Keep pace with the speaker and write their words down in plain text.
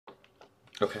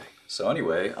Okay, so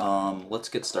anyway, let's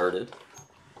get started.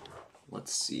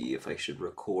 Let's see if I should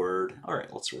record. All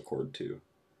right, let's record too.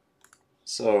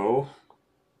 So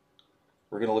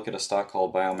we're going to look at a stock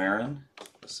called Biomarin.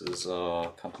 This is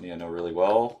a company I know really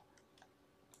well.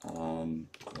 Long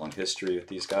history with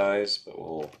these guys, but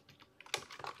we'll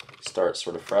start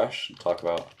sort of fresh and talk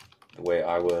about the way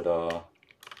I would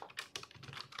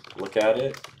look at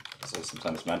it. As I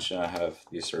sometimes mention, I have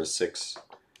these sort of 6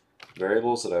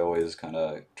 variables that I always kind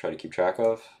of try to keep track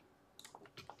of.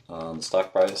 The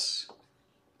stock price,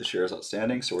 the shares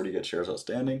outstanding. So where do you get shares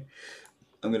outstanding?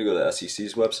 I'm going to go to the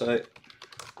SEC's website.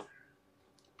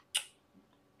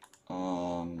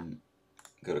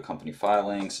 Go to company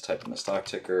filings, type in the stock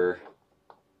ticker.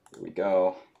 Here we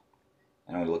go.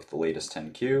 And I'm going to look at the latest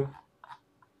 10Q.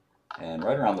 And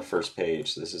right around the first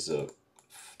page, this is a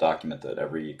document that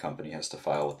every company has to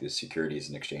file with the Securities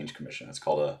and Exchange Commission. It's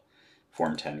called a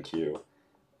Form 10Q.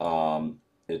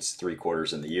 It's 3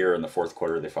 quarters in the year. In the 4th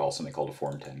quarter, they file something called a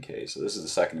Form 10K. So this is the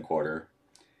 2nd quarter.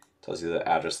 It tells you the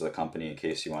address of the company in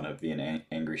case you want to be an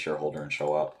angry shareholder and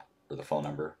show up, or the phone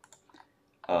number.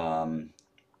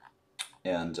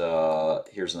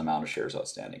 Here's an amount of shares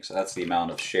outstanding. So that's the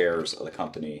amount of shares of the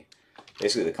company.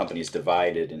 Basically, the company is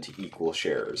divided into equal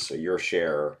shares. So your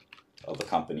share of the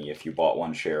company, if you bought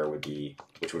 1 share, would be,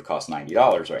 which would cost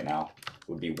 $90 right now,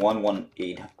 would be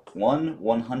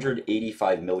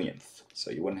 1/185 millionth.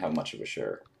 So you wouldn't have much of a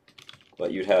share,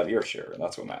 but you'd have your share, and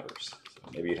that's what matters.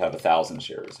 So maybe you'd have 1,000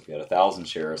 shares. If you had 1,000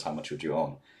 shares, how much would you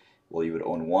own? Well, you would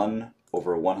own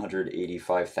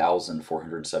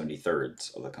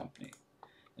 1/185,473 of the company.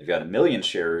 If you had 1,000,000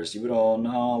 shares, you would own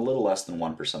a little less than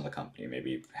 1% of the company,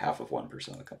 maybe half of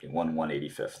 1% of the company,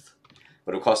 1/185th.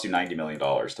 But it would cost you $90 million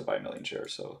to buy 1,000,000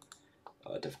 shares, so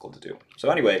difficult to do.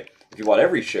 So anyway, if you bought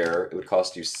every share, it would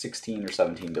cost you $16 or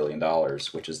 $17 billion,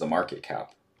 which is the market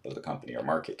cap of the company, or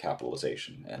market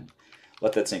capitalization. And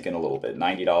let that sink in a little bit.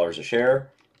 $90 a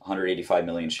share, 185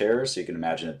 million shares, so you can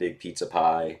imagine a big pizza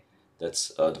pie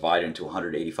that's divided into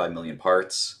 185 million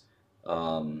parts.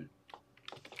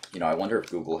 I wonder if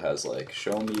Google has, like,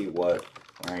 show me what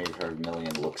 185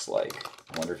 million looks like.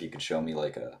 I wonder if you could show me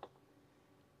like a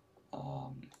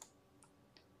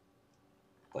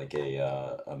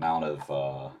amount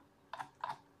of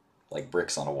like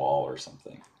bricks on a wall or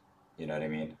something. You know what I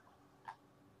mean?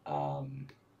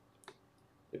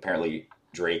 Apparently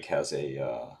Drake has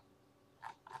a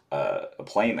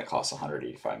plane that costs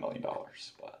 $185 million,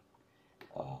 but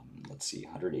let's see,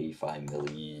 185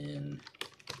 million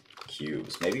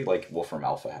cubes. Maybe like Wolfram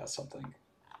Alpha has something.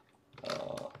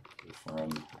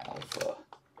 Wolfram Alpha,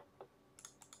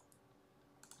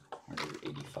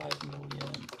 185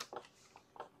 million.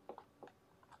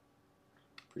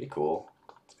 Pretty cool.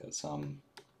 It's got some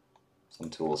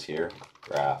tools here.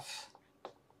 Graph.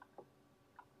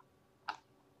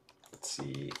 Let's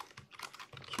see.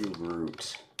 Cube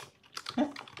root.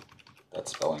 That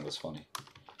spelling was funny.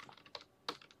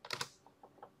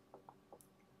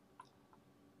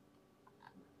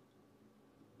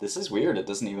 This is weird. It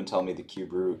doesn't even tell me the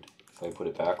cube root if I put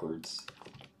it backwards.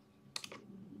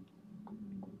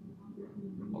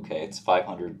 Okay, it's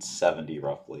 570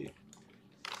 roughly.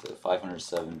 So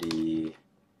 570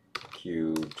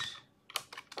 cubed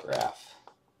graph.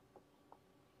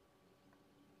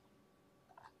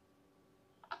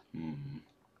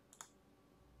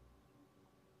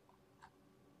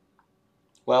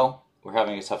 Well, we're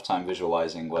having a tough time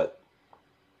visualizing what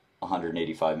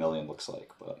 185 million looks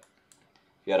like, but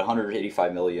if you had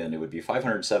 185 million, it would be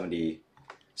 570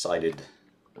 sided,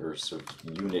 or sort of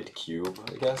unit cube,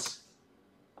 I guess.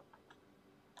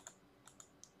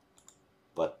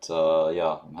 But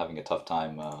yeah, I'm having a tough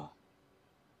time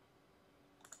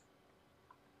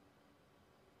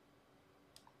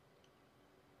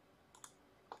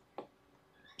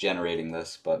generating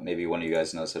this, but maybe one of you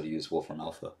guys knows how to use Wolfram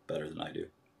Alpha better than I do.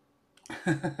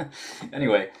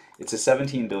 Anyway, it's a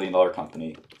 $17 billion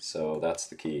company, so that's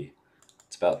the key.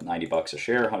 It's about $90 a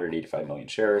share, 185 million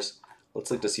shares. Let's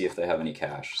look to see if they have any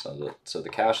cash. So the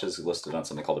cash is listed on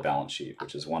something called a balance sheet,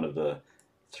 which is one of the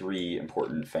 3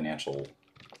 important financial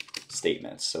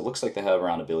statements. So it looks like they have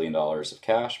around $1 billion of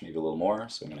cash, maybe a little more.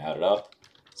 So I'm going to add it up.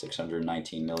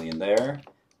 619 million there.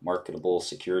 Marketable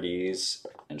securities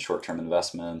and short-term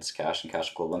investments, cash and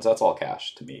cash equivalents. That's all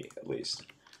cash to me, at least.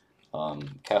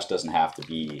 Cash doesn't have to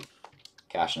be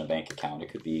cash in a bank account. It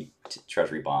could be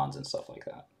treasury bonds and stuff like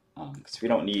that. Because if you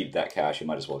don't need that cash, you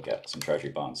might as well get some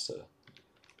treasury bonds to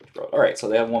grow. All right, so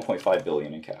they have 1.5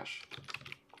 billion in cash.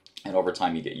 And over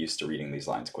time, you get used to reading these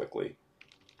lines quickly.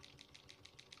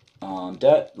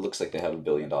 Debt, looks like they have $1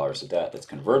 billion of debt. That's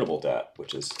convertible debt,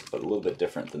 which is a little bit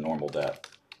different than normal debt.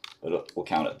 but we'll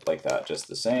count it like that just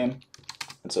the same.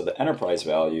 And so the enterprise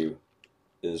value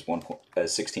is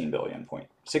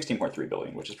 16.3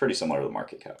 billion, which is pretty similar to the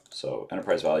market cap. So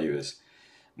enterprise value is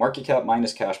market cap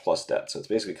minus cash plus debt. So it's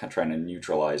basically kind of trying to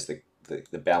neutralize the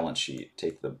balance sheet,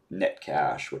 take the net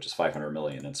cash, which is 500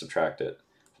 million, and subtract it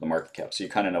from the market cap. So you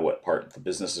kind of know what part the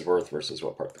business is worth versus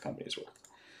what part the company is worth.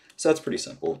 So that's pretty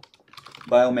simple.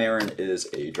 Biomarin is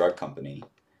a drug company.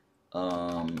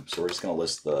 So we're just going to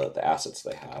list the assets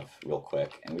they have real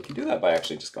quick. And we can do that by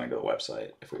actually just going to the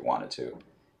website if we wanted to.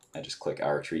 And just click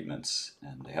our treatments,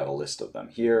 and they have a list of them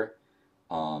here.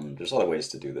 There's other ways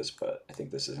to do this, but I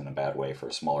think this isn't a bad way for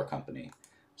a smaller company.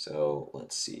 So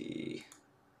let's see.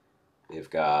 They've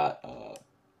got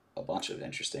a bunch of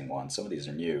interesting ones. Some of these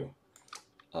are new,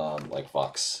 like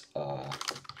Voxzogo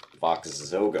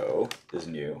is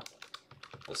new.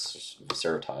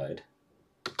 Voxzogo.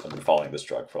 I've been following this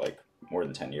drug for like more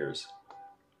than 10 years.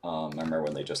 I remember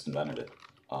when they just invented it.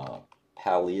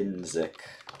 Palynziq,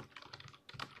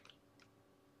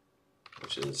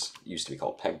 which used to be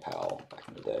called PegPal back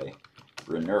in the day.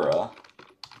 Renura,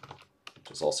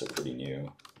 which is also pretty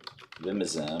new.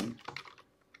 Vimizim,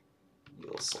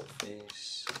 needle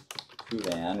sulfase.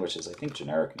 Kuvan, which is I think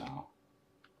generic now.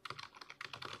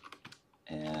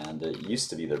 And it used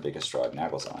to be their biggest drug,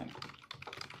 Naglazyme.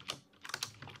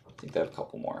 I think they have a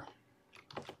couple more.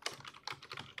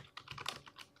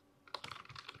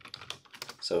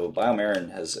 So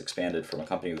Biomarin has expanded from a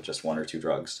company with just 1 or 2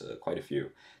 drugs to quite a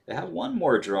few. They have one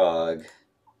more drug.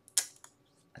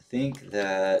 I think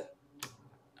that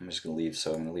I'm just going to leave.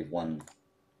 So I'm going to leave one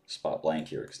spot blank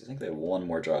here because I think they have one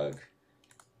more drug.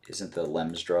 Isn't the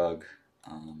LEMS drug?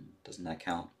 Doesn't that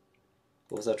count?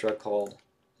 What was that drug called?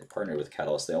 They partnered with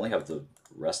Catalyst. They only have the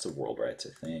rest of world rights,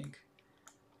 I think.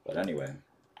 But anyway,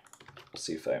 we'll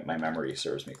see if my memory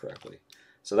serves me correctly.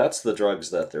 So that's the drugs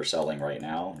that they're selling right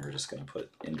now. And we're just going to put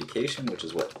indication, which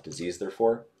is what disease they're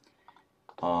for.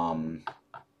 And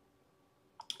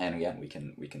again, we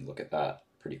can look at that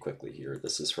pretty quickly here.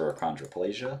 This is for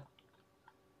achondroplasia,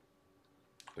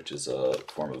 which is a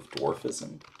form of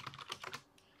dwarfism.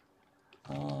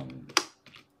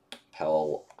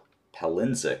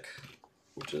 Palynziq,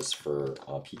 which is for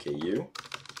PKU.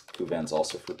 Kuvan's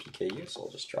also for PKU, so I'll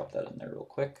just drop that in there real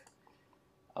quick.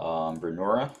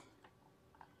 Renura,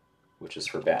 which is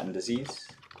for Batten disease.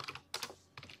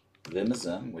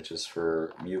 Vimizim, which is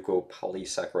for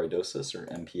mucopolysaccharidosis, or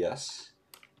MPS.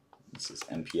 This is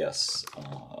MPS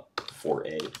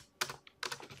 4A.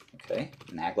 Okay,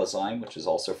 Naglazyme, which is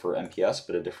also for MPS,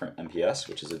 but a different MPS,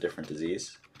 which is a different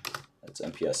disease. That's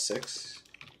MPS 6.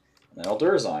 And then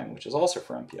Aldurazyme, which is also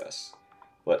for MPS,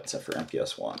 but except for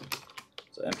MPS 1.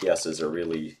 So MPSs are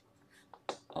really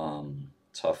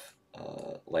tough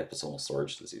liposomal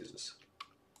storage diseases.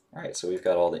 All right, so we've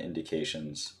got all the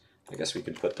indications. I guess we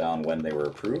can put down when they were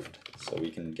approved, so we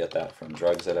can get that from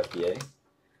Drugs at FDA,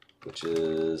 which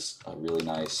is a really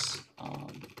nice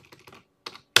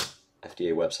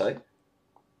FDA website.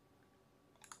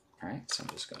 All right, so I'm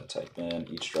just going to type in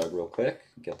each drug real quick,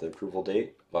 get the approval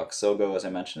date. Voxzogo, as I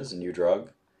mentioned, is a new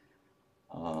drug.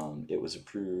 It was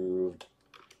approved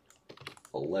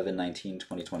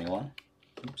 11/19/2021.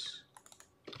 Oops.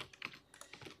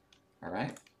 All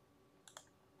right.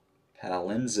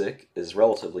 Palynziq is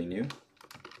relatively new,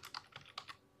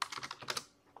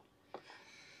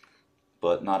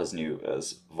 but not as new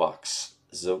as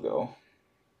Voxzogo.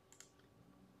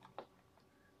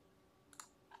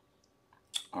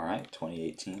 All right,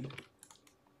 2018.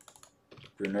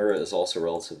 Renura is also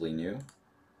relatively new.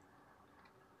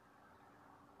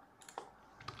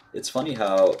 It's funny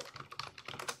how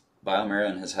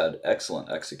Biomarin has had excellent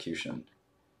execution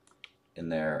in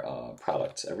their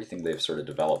products. Everything they've sort of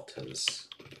developed has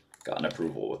gotten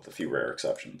approval with a few rare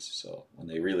exceptions. So when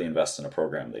they really invest in a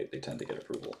program, they tend to get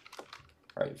approval.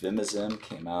 All right, Vimizim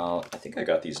came out. I think I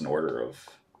got these in order of...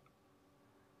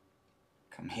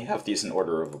 I may have these in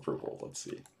order of approval. Let's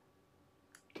see.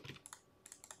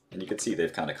 And you can see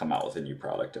they've kind of come out with a new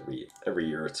product every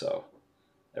year or so.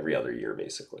 Every other year,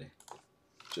 basically.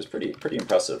 Which is pretty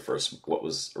impressive for what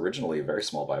was originally a very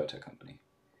small biotech company.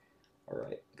 All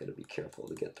right, gotta be careful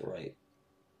to get the right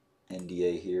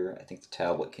NDA here. I think the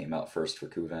tablet came out first for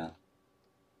Kuvan.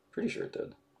 Pretty sure it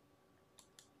did.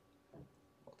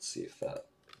 Let's see if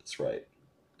that's right.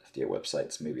 FDA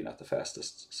website's maybe not the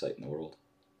fastest site in the world.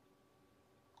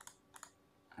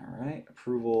 All right,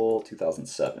 approval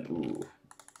 2007. Ooh,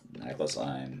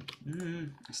 Naglazyme.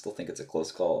 I still think it's a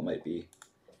close call. It might be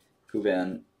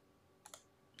Kuvan.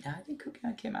 Yeah, I think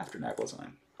Kuvan came after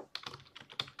Naglazyme.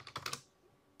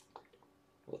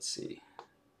 Let's see.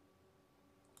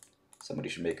 Somebody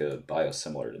should make a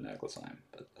biosimilar to Naglazyme,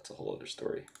 but that's a whole other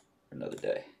story for another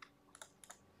day.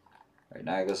 All right,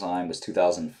 Naglazyme was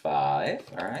 2005.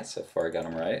 All right, so far I got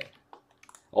them right.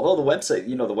 Although the website,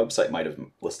 the website might have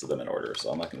listed them in order,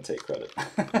 so I'm not going to take credit.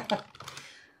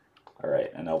 All right,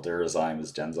 and Aldurazyme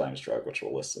is Genzyme's drug, which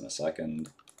we'll list in a second.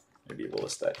 Maybe we'll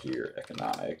list that here.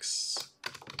 Economics.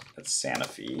 That's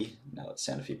Sanofi. Now that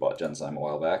Sanofi bought Genzyme a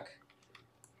while back.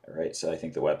 All right, so I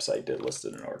think the website did list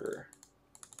it in order.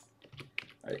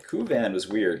 All right, Kuvan was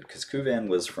weird because Kuvan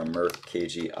was from Merck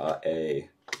KGaA,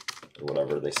 or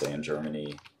whatever they say in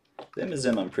Germany.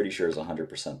 Vimizim, I'm pretty sure, is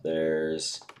 100%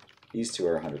 theirs. These two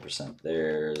are 100%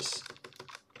 theirs.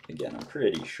 Again, I'm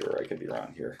pretty sure. I could be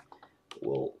wrong here.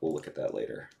 We'll look at that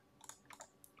later.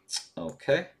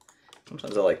 Okay.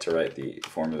 Sometimes I like to write the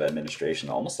form of administration.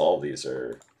 Almost all of these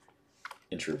are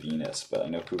intravenous, but I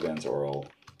know Kuvan's oral.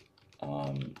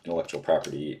 Intellectual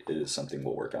property is something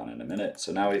we'll work on in a minute.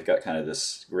 So now we've got kind of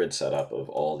this grid set up of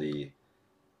all the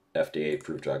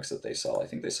FDA-approved drugs that they sell. I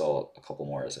think they sell a couple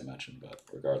more, as I mentioned, but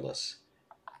regardless.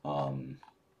 We're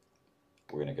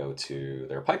going to go to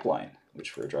their pipeline,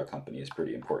 which for a drug company is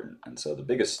pretty important. And so the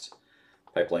biggest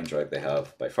pipeline drug they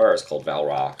have by far is called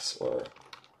Valrox, or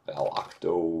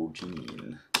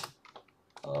Valoctogene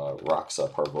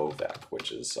Roxaparvovec,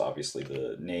 which is obviously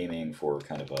the naming for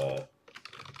kind of a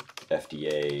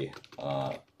FDA,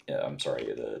 I'm sorry,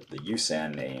 the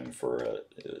USAN name for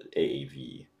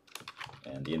AAV.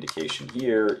 And the indication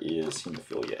here is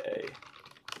hemophilia A.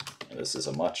 And this is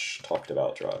a much talked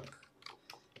about drug.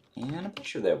 And I'm pretty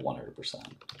sure they have 100%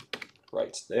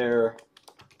 rights there.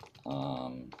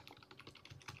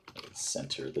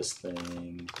 Center this thing.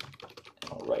 And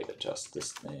I'll right adjust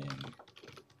this thing.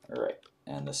 All right.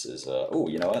 And this is, oh,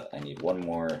 you know what? I need one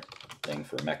more thing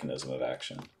for mechanism of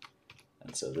action.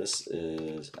 And so this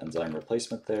is enzyme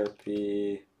replacement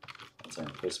therapy, enzyme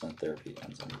replacement therapy,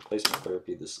 enzyme replacement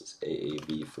therapy. This is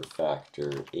AAV for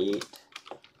factor 8.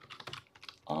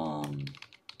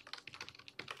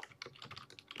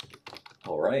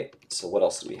 All right, so what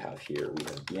else do we have here? We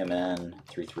have BMN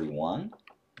 331.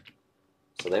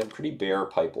 So they have a pretty bare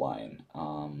pipeline.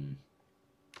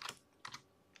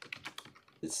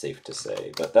 It's safe to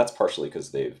say, but that's partially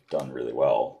because they've done really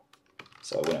well.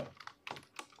 So I wouldn't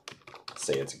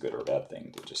say it's a good or a bad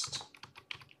thing. They just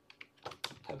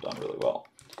have done really well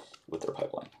with their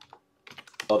pipeline.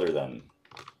 Other than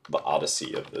the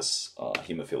odyssey of this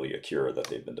hemophilia cure that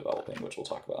they've been developing, which we'll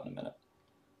talk about in a minute.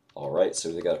 All right,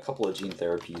 so they got a couple of gene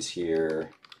therapies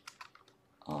here.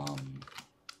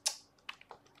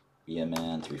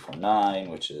 BMN 349,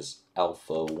 which is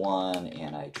alpha-1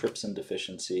 antitrypsin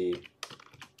deficiency.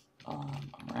 All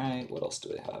right, what else do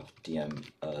they have?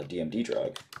 DMD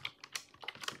drug.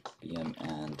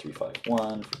 BMN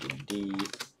 351 for DMD.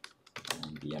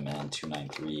 And BMN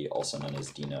 293, also known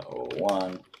as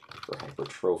DINA-001, for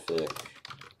hypertrophic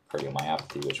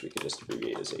cardiomyopathy, which we could just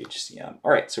abbreviate as HCM.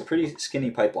 All right, so pretty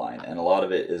skinny pipeline, and a lot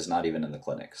of it is not even in the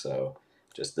clinic. So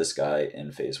just this guy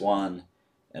in phase 1,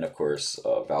 and of course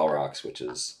Valrox, which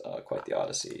is quite the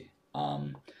odyssey.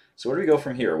 So where do we go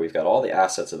from here? We've got all the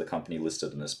assets of the company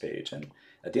listed on this page, and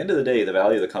at the end of the day, the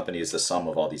value of the company is the sum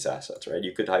of all these assets, right?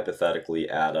 You could hypothetically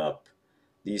add up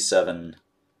these 7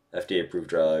 FDA-approved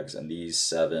drugs and these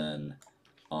 7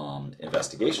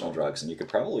 investigational drugs, and you could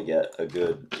probably get a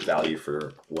good value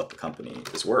for what the company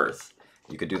is worth.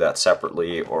 You could do that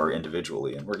separately or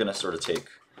individually, and we're going to sort of take,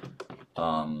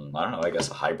 I don't know, I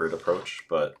guess a hybrid approach,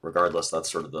 but regardless,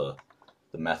 that's sort of the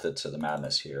method to the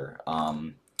madness here.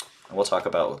 And we'll talk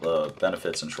about the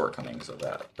benefits and shortcomings of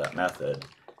that method.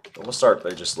 But we'll start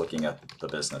by just looking at the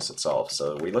business itself.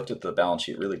 So we looked at the balance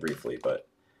sheet really briefly, but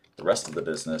the rest of the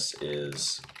business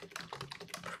is,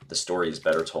 the story is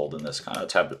better told in this kind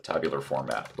of tabular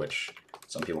format, which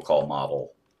some people call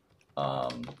model.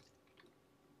 And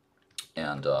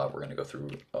we're going to go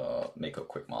through, make a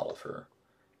quick model for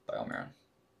Biomarin.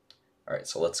 All right,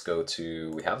 so let's go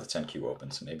to, we have the 10Q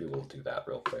open, so maybe we'll do that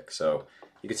real quick. So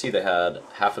you can see they had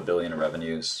 $500 million in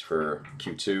revenues for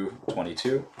Q2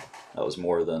 22. That was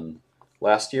more than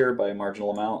last year by a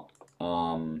marginal amount.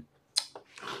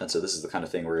 And so this is the kind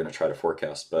of thing we're going to try to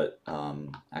forecast. But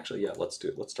actually, yeah, let's do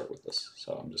it. Let's start with this.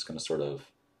 So I'm just going to sort of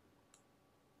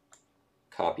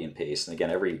copy and paste. And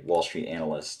again, every Wall Street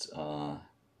analyst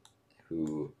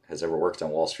who has ever worked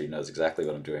on Wall Street knows exactly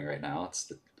what I'm doing right now. It's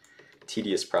the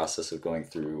tedious process of going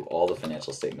through all the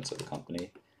financial statements of the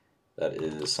company. That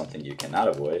is something you cannot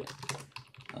avoid.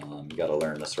 You got to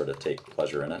learn to sort of take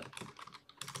pleasure in it.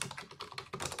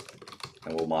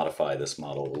 And we'll modify this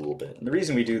model a little bit. And the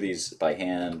reason we do these by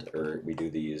hand, or we do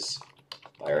these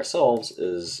by ourselves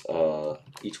is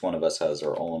each one of us has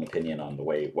our own opinion on the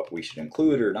way what we should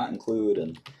include or not include,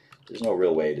 and there's no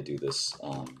real way to do this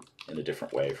in a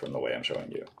different way from the way I'm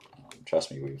showing you.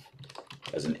 Trust me, we've,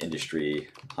 as an industry,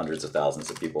 hundreds of thousands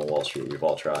of people in Wall Street, we've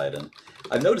all tried, and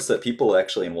I've noticed that people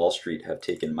actually in Wall Street have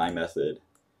taken my method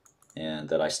and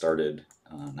that I started,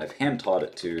 I've hand taught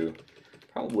it to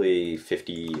probably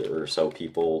 50 or so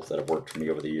people that have worked for me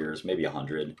over the years, maybe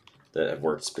 100 that have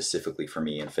worked specifically for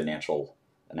me in financial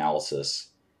analysis,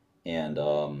 and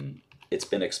it's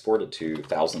been exported to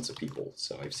thousands of people.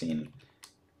 So I've seen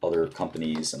other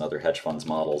companies and other hedge funds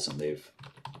models, and they've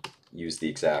used the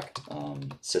exact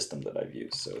system that I've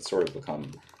used. So it's sort of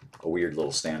become a weird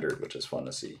little standard, which is fun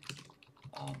to see.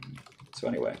 So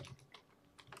anyway,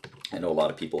 I know a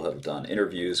lot of people have done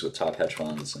interviews with top hedge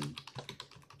funds, and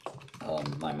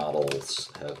my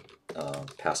models have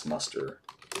passed muster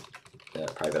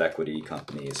at private equity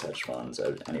companies, hedge funds,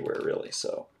 anywhere really.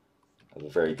 So I have a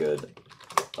very good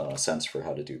sense for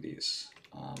how to do these.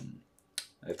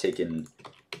 I've taken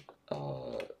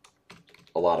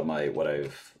a lot of what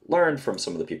I've learned from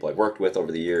some of the people I've worked with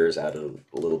over the years, added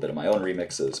a little bit of my own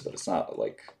remixes, but it's not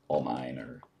like all mine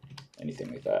or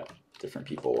anything like that. Different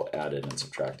people added and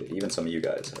subtracted. Even some of you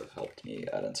guys have helped me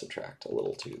add and subtract a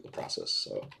little to the process.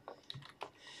 So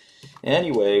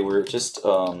anyway, we're just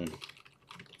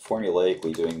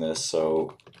formulaically doing this.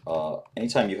 So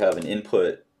anytime you have an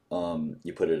input,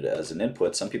 you put it as an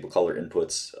input. Some people color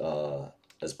inputs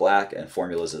as black and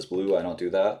formulas as blue. I don't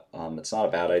do that. It's not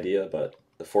a bad idea, but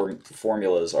the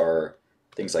formulas are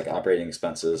things like operating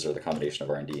expenses, or the combination of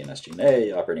R&D and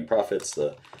SG&A, operating profits,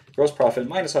 the gross profit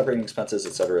minus operating expenses,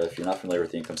 etc. If you're not familiar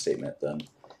with the income statement, then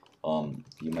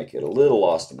you might get a little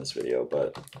lost in this video,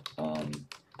 but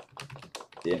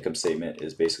the income statement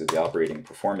is basically the operating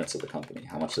performance of the company.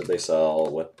 How much did they sell?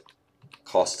 What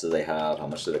costs do they have? How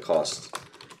much did it cost?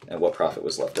 And what profit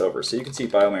was left over? So you can see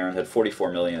Biomarin had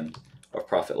 44 million of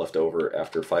profit left over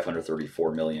after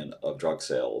 534 million of drug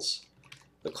sales.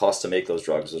 The cost to make those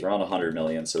drugs was around 100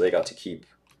 million, so they got to keep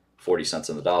 40 cents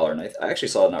on the dollar. And I actually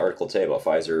saw an article today about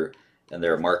Pfizer and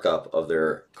their markup of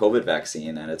their COVID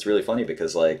vaccine, and it's really funny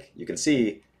because, like, you can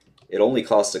see it only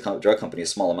costs a drug company a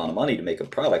small amount of money to make a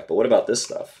product, but what about this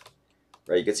stuff?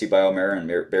 Right? You can see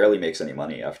Biomarin barely makes any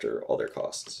money after all their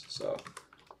costs. So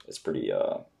it's pretty,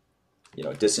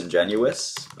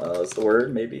 disingenuous is the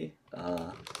word, maybe,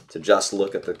 to just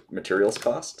look at the materials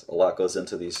cost. A lot goes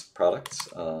into these products,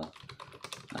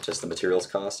 not just the materials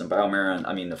cost. And Biomarin,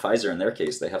 the Pfizer in their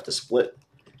case, they have to split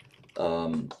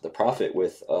the profit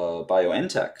with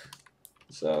BioNTech.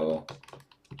 So,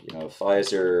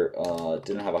 Pfizer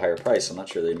didn't have a higher price. I'm not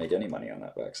sure they make any money on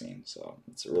that vaccine. So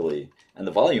it's really, and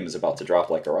the volume is about to drop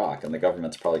like a rock, and the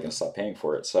government's probably going to stop paying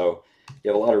for it. So you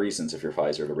have a lot of reasons if you're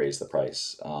Pfizer to raise the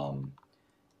price.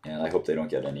 And I hope they don't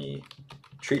get any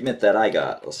treatment that I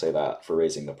got, I'll say that, for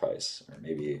raising the price. Or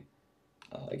maybe,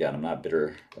 again, I'm not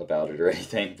bitter about it or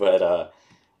anything, but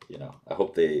I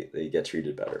hope they get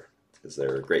treated better, because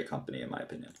they're a great company in my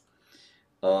opinion.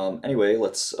 Anyway,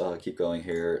 let's keep going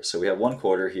here. So we have one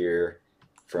quarter here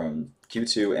from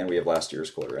Q2, and we have last year's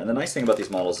quarter. And the nice thing about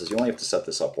these models is you only have to set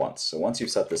this up once. So once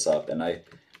you've set this up, and I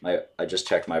just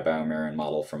checked my Biomarin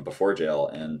model from before jail,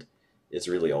 and it's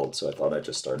really old, so I thought I'd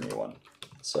just start a new one.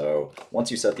 So once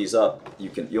you set these up,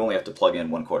 you only have to plug in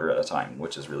one quarter at a time,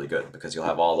 which is really good because you'll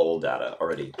have all the old data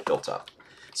already built up.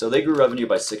 So they grew revenue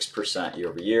by 6% year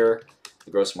over year.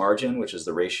 The gross margin, which is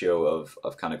the ratio of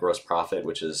kind of gross profit,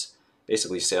 which is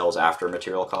basically sales after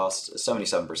material costs, is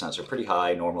 77%, so pretty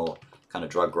high, normal kind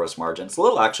of drug gross margin. It's a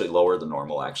little actually lower than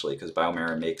normal, actually, because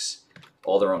Biomarin makes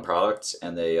all their own products,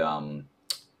 and they're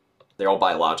all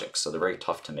biologics, so they're very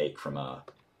tough to make from a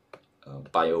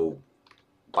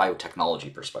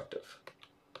biotechnology perspective,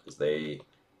 because they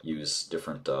use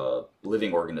different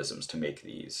living organisms to make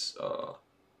these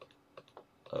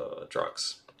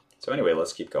drugs. So anyway,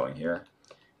 let's keep going here.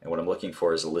 And what I'm looking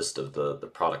for is a list of the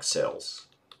product sales.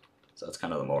 So that's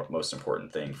kind of the most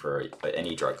important thing for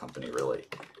any drug company, really.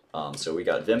 So we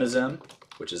got Vimizim,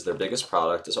 which is their biggest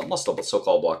product. It's almost a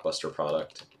so-called blockbuster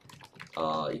product.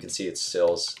 You can see its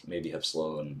sales maybe have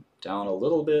slowed down a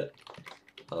little bit.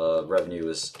 Revenue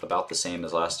is about the same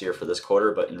as last year for this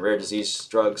quarter, but in rare disease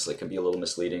drugs, they can be a little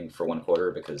misleading for one quarter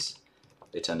because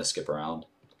they tend to skip around.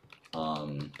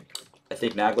 I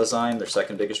think Naglazyme, their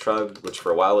second biggest drug, which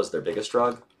for a while was their biggest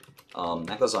drug,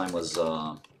 Naglazyme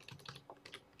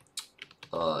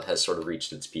has sort of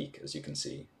reached its peak, as you can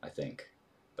see, I think.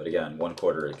 But again, one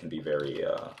quarter it can be very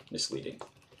misleading.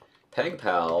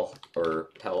 PegPal, or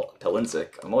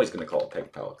Pelinzic, I'm always going to call it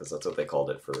PegPal because that's what they called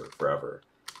it for forever.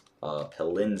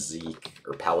 Palinzic,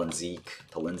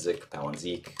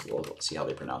 we'll see how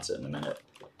they pronounce it in a minute,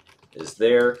 is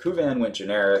there. Kuvan went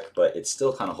generic, but it's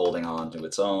still kind of holding on to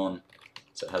its own,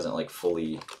 so it hasn't like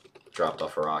fully dropped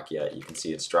off a rock yet. You can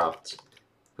see it's dropped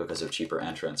because of cheaper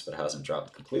entrants, but it hasn't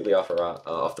dropped completely off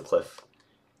off the cliff.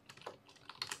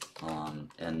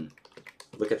 And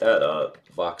look at that,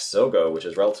 Voxzogo, which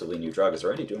is a relatively new drug, is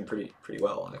already doing pretty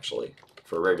well actually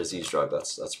for a rare disease drug.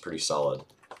 That's a pretty solid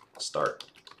start.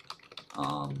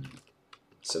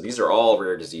 So these are all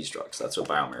rare disease drugs. That's what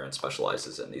Biomarin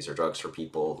specializes in. These are drugs for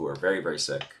people who are very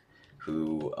sick,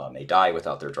 who may die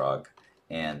without their drug,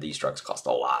 and these drugs cost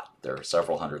a lot. They're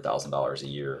several $100,000 a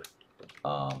year.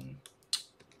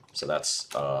 So that's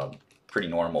pretty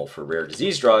normal for rare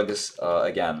disease drugs.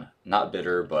 Again, not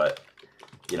bitter, but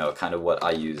you know, kind of what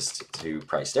I used to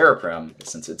price Daraprim,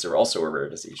 since it's also a rare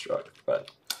disease drug.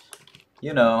 But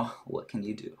you know, what can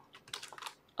you do?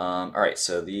 Alright,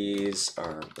 so these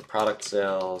are the product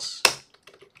sales,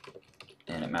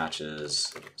 and it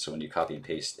matches. So when you copy and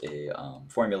paste a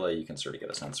formula, you can sort of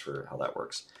get a sense for how that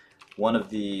works. One of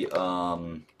the,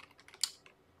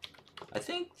 I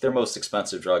think their most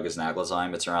expensive drug is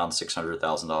Naglazyme. It's around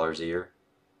 $600,000 a year.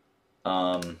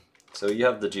 So you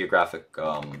have the geographic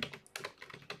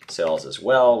sales as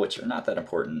well, which are not that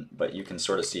important, but you can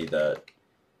sort of see that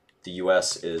the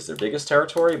US is their biggest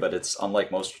territory, but it's unlike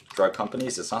most drug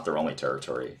companies, it's not their only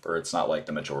territory, or it's not like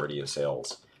the majority of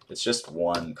sales. It's just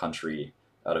one country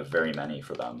out of very many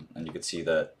for them. And you can see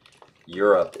that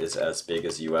Europe is as big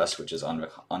as US, which is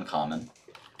uncommon.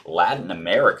 Latin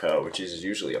America, which is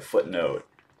usually a footnote,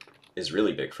 is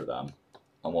really big for them.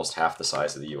 Almost half the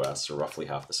size of the US, or roughly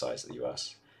half the size of the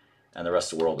US. And the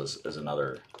rest of the world is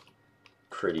another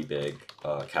pretty big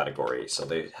category. So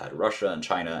they had Russia and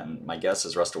China, and my guess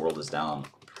is rest of the world is down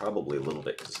probably a little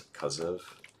bit because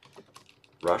of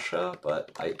Russia, but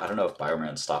I don't know if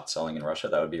Biomarin stopped selling in Russia.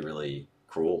 That would be really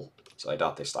cruel. So I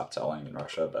doubt they stopped selling in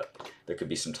Russia, but there could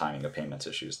be some timing of payments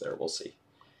issues there. We'll see.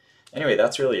 Anyway,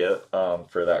 that's really it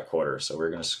for that quarter. So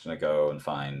we're just going to go and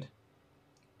find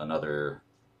another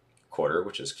quarter,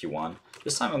 which is Q1.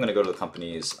 This time I'm going to go to the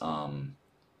company's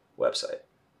website.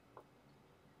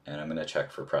 And I'm going to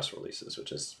check for press releases,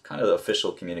 which is kind of the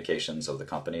official communications of the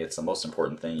company. It's the most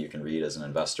important thing you can read as an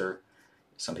investor.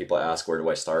 Some people ask, where do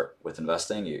I start with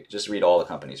investing? You just read all the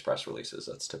company's press releases.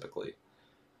 That's typically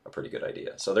a pretty good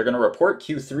idea. So they're going to report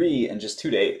Q3 in just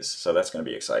 2 days, so that's going to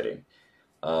be exciting.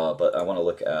 But I want to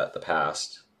look at the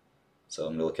past. So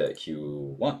I'm going to look at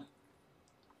Q1.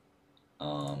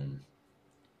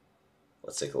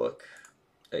 Let's take a look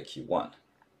at Q1.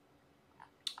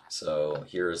 So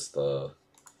here's the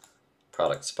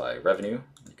products by revenue.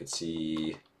 You could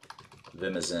see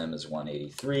Vimizim is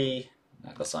 183,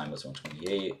 Naglazyme was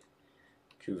 128,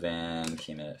 Kuvan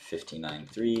came in at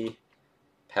 59.3,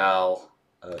 Pal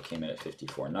came in at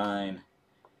 54.9,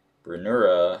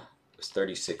 Brineura was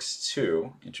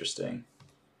 36.2, interesting.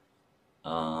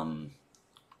 And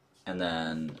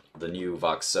then the new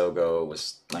Voxzogo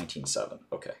was 19.7,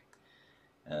 okay.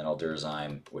 And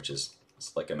Aldurazyme, which is,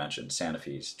 like I mentioned,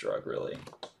 Sanofi's drug, really,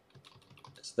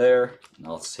 is there.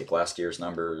 Now let's take last year's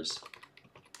numbers.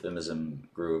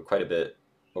 Vimizim grew quite a bit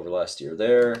over last year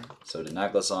there. So did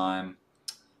Naglazyme.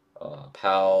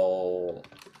 Pal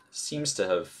seems to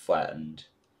have flattened.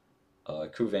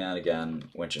 Kuvan, again,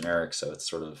 went generic, so it's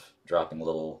sort of dropping a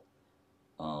little.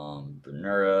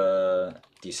 Brineura,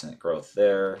 decent growth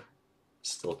there.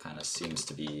 Still kind of seems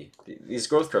to be... These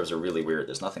growth curves are really weird.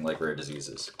 There's nothing like rare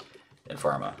diseases in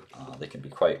pharma. They can be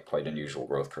quite unusual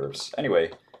growth curves. Anyway,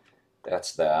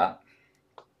 that's that.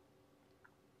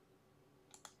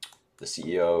 The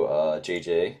CEO,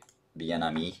 JJ, bien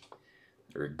ami,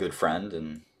 or good friend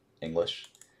in English.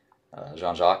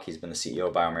 Jean-Jacques, he's been the CEO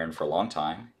of Biomarin for a long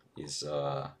time. He's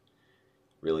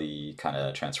really kind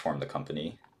of transformed the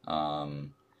company.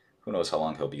 Who knows how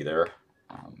long he'll be there.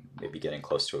 Maybe getting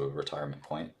close to a retirement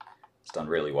point. He's done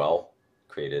really well.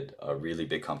 Created a really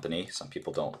big company. Some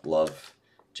people don't love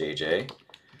JJ,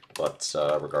 but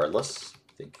regardless,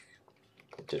 I think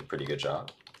he did a pretty good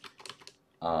job.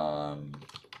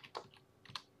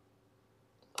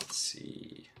 Let's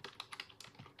see.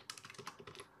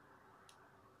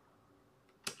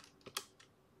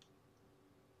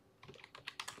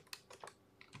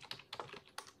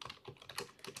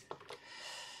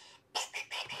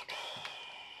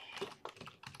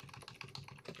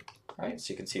 Alright,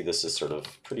 so you can see this is sort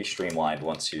of pretty streamlined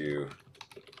once you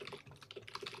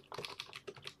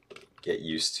get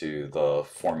used to the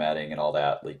formatting and all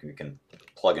that. Like, you can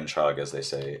plug and chug, as they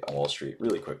say on Wall Street,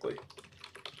 really quickly.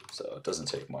 So it doesn't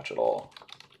take much at all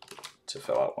to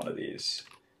fill out one of these.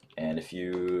 And if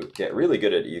you get really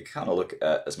good at it, you kind of look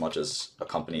at as much as a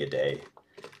company a day.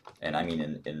 And I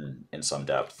mean in some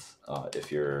depth,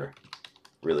 if you're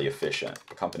really efficient.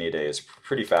 A company a day is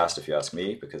pretty fast if you ask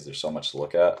me, because there's so much to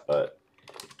look at, but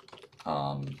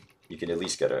you can at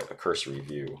least get a cursory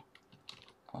view.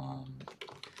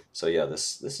 So yeah,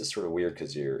 this is sort of weird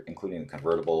because you're including the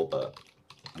convertible, but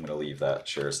I'm going to leave that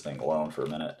shares thing alone for a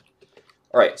minute.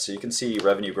 All right, so you can see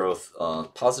revenue growth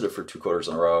positive for 2 quarters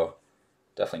in a row.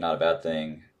 Definitely not a bad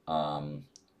thing.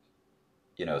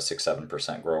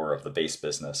 6-7% grower of the base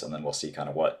business, and then we'll see kind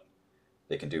of what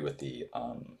they can do with the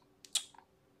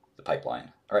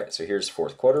pipeline. All right, so here's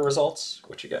 4th quarter results,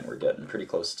 which again, we're getting pretty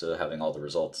close to having all the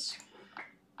results.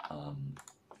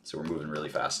 So we're moving really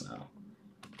fast now.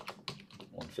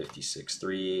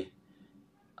 156.3,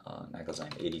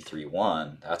 Naglazyme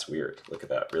 83.1. That's weird. Look at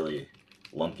that, really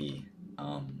lumpy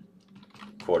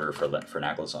quarter for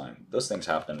Naglazyme. Those things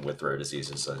happen with rare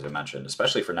diseases, as I mentioned,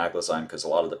 especially for Naglazyme, because a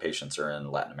lot of the patients are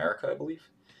in Latin America, I believe.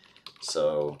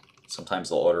 So sometimes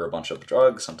they'll order a bunch of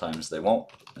drugs, sometimes they won't,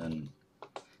 and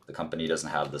the company doesn't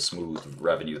have the smooth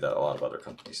revenue that a lot of other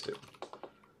companies do.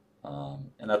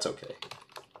 And that's okay.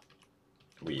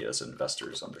 We as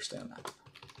investors understand that.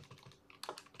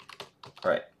 All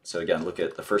right, so again, look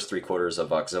at the first 3 quarters of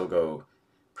Voxzogo.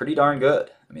 Pretty darn good.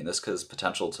 I mean, this has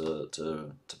potential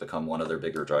to become one of their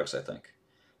bigger drugs, I think.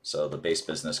 So the base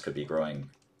business could be growing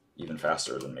even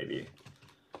faster than maybe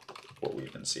what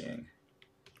we've been seeing.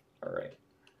 All right.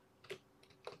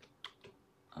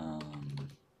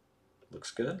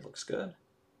 Looks good, looks good.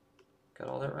 Got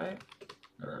all that right?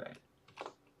 All right, I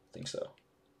think so.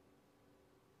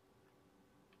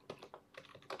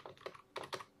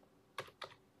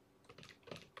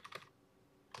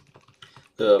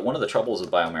 One of the troubles with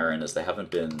Biomarin is they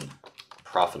haven't been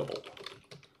profitable.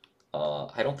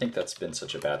 I don't think that's been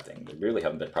such a bad thing. They really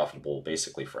haven't been profitable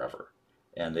basically forever.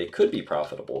 And they could be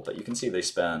profitable, but you can see they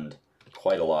spend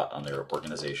quite a lot on their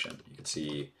organization. You can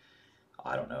see,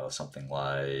 I don't know, something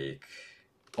like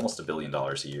almost $1 billion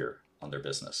a year on their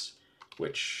business,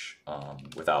 which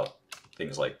without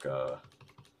things like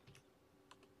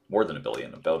more than $1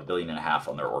 billion, about $1.5 billion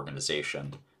on their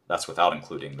organization. That's without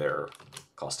including their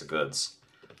cost of goods.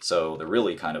 So they're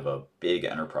really kind of a big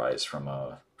enterprise from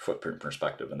a footprint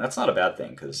perspective. And that's not a bad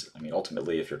thing, because I mean,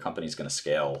 ultimately, if your company's going to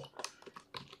scale,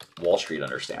 Wall Street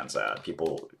understands that.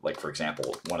 People, like, for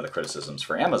example, one of the criticisms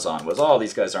for Amazon was, oh,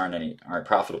 these guys aren't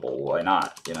profitable. Why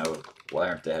not? Why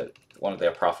don't they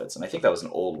have profits? And I think that was an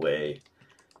old way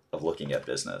of looking at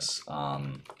business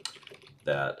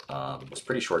that was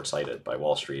pretty short-sighted by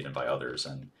Wall Street and by others,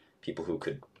 and people who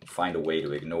could find a way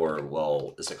to ignore,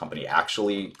 well, is the company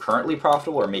actually currently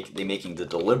profitable, or are they making the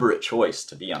deliberate choice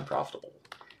to be unprofitable?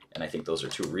 And I think those are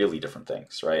 2 really different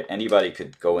things, right? Anybody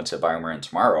could go into Biomarin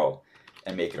tomorrow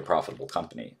and make it a profitable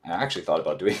company. I actually thought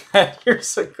about doing that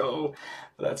years ago,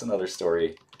 but that's another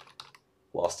story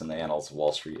lost in the annals of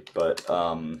Wall Street. But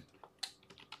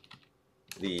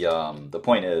the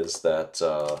point is that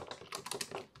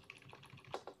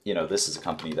this is a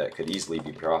company that could easily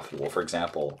be profitable. For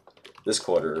example, this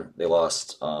quarter they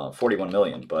lost 41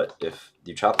 million, but if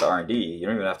you chop the R&D, you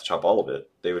don't even have to chop all of it.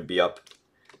 They would be up.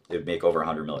 They would make over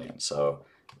 100 million. So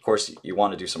of course you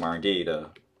want to do some R&D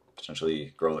to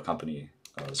potentially grow the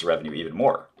company's revenue even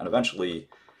more, and eventually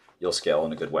you'll scale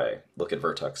in a good way. Look at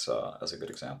Vertex as a good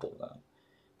example of that,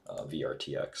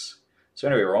 VRTX. So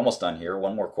anyway, we're almost done here.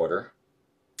 1 more quarter,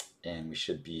 and we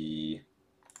should be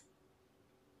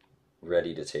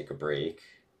ready to take a break.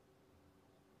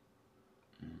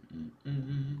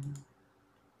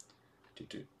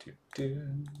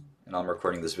 And I'm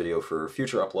recording this video for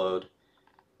future upload.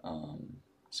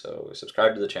 So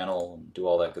subscribe to the channel, do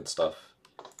all that good stuff.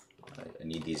 I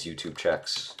need these YouTube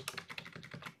checks.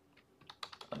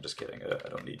 I'm just kidding, I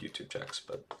don't need YouTube checks,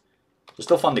 but they're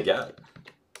still fun to get.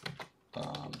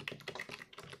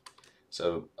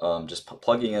 Just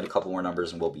plugging in a couple more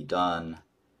numbers and we'll be done.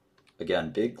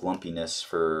 Again, big lumpiness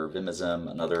for Vimizim,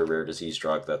 another rare disease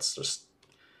drug that's just,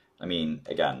 I mean,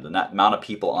 again, the amount of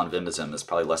people on Vimizim is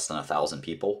probably less than 1,000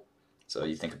 people. So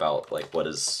you think about, like, what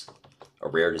is a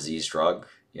rare disease drug?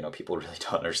 People really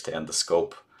don't understand the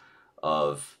scope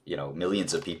of,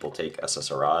 millions of people take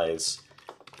SSRIs,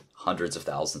 hundreds of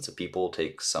thousands of people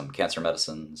take some cancer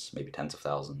medicines, maybe tens of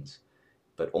thousands,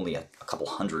 but only a couple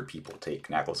hundred people take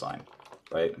Naglazyme,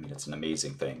 right? I mean, it's an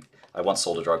amazing thing. I once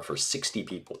sold a drug for 60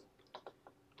 people.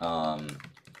 And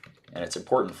it's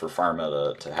important for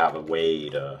pharma to have a way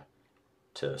to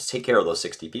take care of those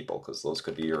 60 people, because those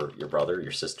could be your brother,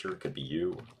 your sister, it could be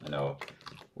you. I know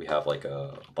we have like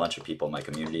a bunch of people in my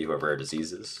community who have rare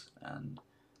diseases, and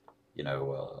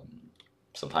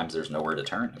sometimes there's nowhere to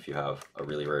turn if you have a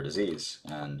really rare disease.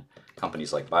 And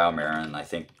companies like Biomarin, I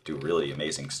think, do really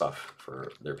amazing stuff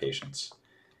for their patients.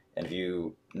 And if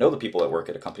you know the people that work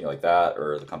at a company like that,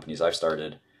 or the companies I've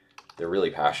started, they're really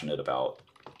passionate about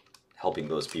helping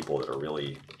those people that are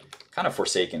really kind of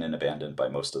forsaken and abandoned by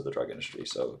most of the drug industry.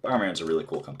 So Biomarin's a really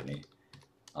cool company.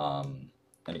 And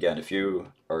again, if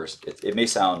you are, it may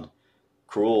sound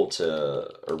cruel to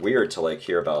or weird to like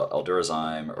hear about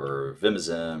Aldurazyme or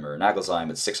Vimizim or Naglazyme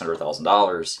at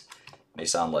 $600,000. It may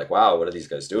sound like, wow, what are these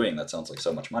guys doing? That sounds like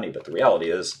so much money. But the reality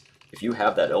is, if you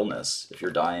have that illness, if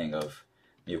you're dying of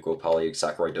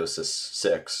mucopolysaccharidosis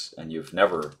 6 and there's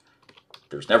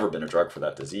never been a drug for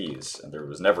that disease, and there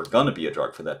was never going to be a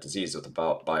drug for that disease with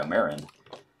Biomarin,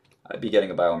 I'd be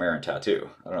getting a Biomarin tattoo.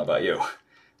 I don't know about you.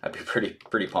 I'd be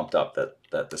pretty pumped up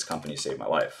that this company saved my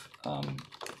life.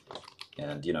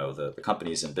 And you know, the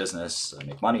companies in business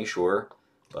make money, sure,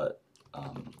 but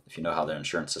if you know how their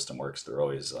insurance system works, they're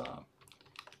always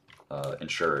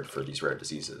insured for these rare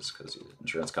diseases, because the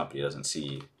insurance company doesn't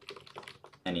see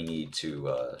any need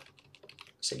to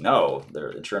say no. Their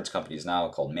insurance company is now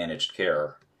called managed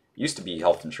care. It used to be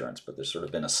health insurance, but there's sort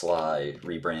of been a sly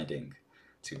rebranding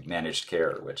to managed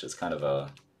care, which is kind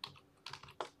of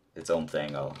its own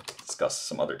thing I'll discuss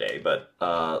some other day. But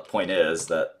point is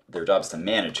that their job is to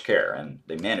manage care, and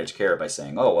they manage care by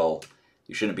saying, oh, well,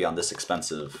 you shouldn't be on this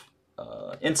expensive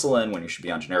insulin when you should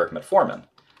be on generic metformin.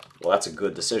 Well, that's a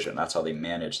good decision. That's how they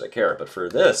manage the care. But for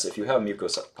this, if you have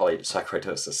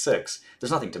mucopolysaccharidosis 6,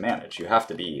 there's nothing to manage. You have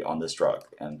to be on this drug,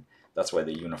 and that's why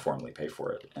they uniformly pay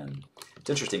for it. And it's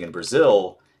interesting, in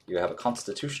Brazil, you have a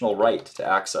constitutional right to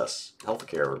access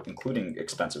healthcare, including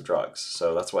expensive drugs.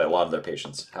 So that's why a lot of their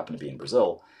patients happen to be in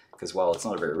Brazil, because while it's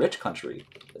not a very rich country,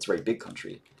 it's a very big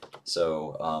country.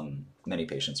 So many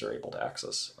patients are able to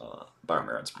access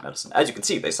Biomarin's medicine. As you can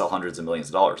see, they sell hundreds of millions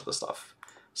of dollars of this stuff,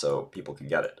 so people can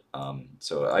get it.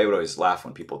 So I would always laugh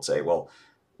when people would say, well,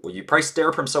 you price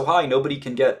Daraprim so high, nobody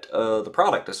can get the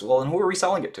product. I said, well, and who are we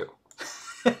selling it to?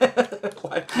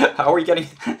 How are we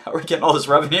getting all this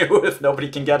revenue if nobody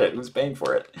can get it? Who's paying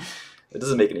for it? It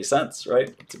doesn't make any sense,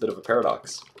 right? It's a bit of a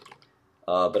paradox.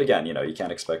 But again, you know, you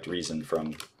can't expect reason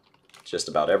from just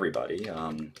about everybody.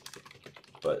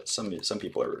 But some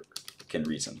people can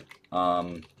reason.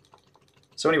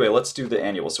 So anyway, let's do the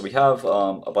annual. So we have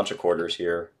a bunch of quarters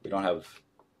here. We don't have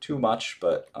too much,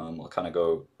 but we'll kind of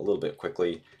go a little bit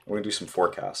quickly. We're going to do some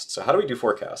forecasts. So how do we do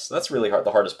forecasts? That's really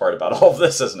the hardest part about all of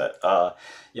this, isn't it?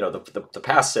 You know, the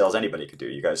past sales anybody could do.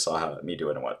 You guys saw me do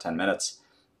it in, what, 10 minutes?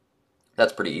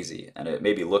 That's pretty easy. And it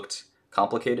maybe looked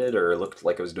complicated or looked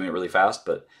like I was doing it really fast,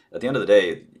 but at the end of the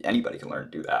day, anybody can learn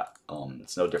to do that.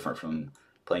 It's no different from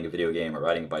playing a video game or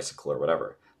riding a bicycle or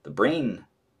whatever. The brain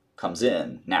comes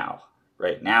in now,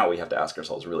 right? Now we have to ask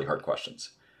ourselves really hard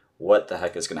questions. What the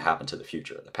heck is going to happen to the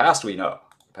future? The past we know.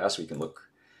 The past we can look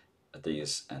at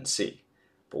these and see.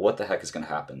 But what the heck is going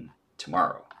to happen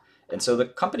tomorrow? And so the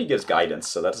company gives guidance,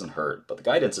 so that doesn't hurt. But the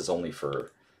guidance is only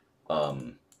for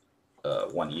 1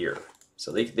 year.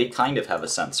 So they kind of have a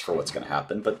sense for what's going to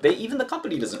happen. But even the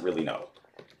company doesn't really know.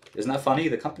 Isn't that funny?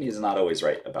 The company is not always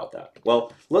right about that.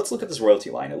 Well, let's look at this royalty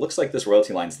line. It looks like this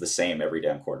royalty line is the same every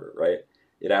damn quarter, right?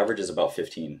 It averages about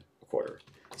 15 a quarter.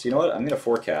 So you know what? I'm going to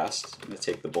forecast. I'm going to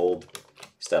take the bold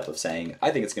step of saying,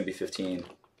 I think it's going to be 15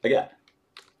 again.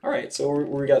 All right, so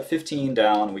we got 15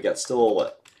 down. We got still,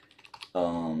 what,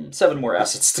 7 more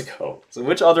assets to go. So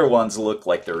which other ones look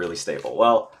like they're really stable?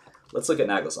 Well, let's look at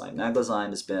Naglazyme.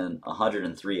 Naglazyme has been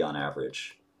 103 on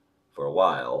average for a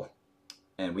while.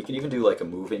 And we can even do like a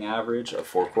moving average of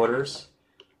 4 quarters.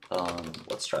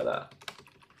 Let's try that.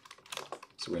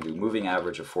 So we're going to do moving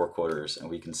average of 4 quarters, and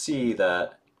we can see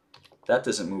that that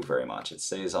doesn't move very much. It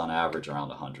stays on average around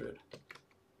 100.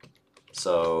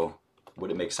 So would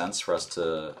it make sense for us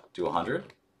to do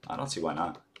 100? I don't see why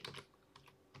not.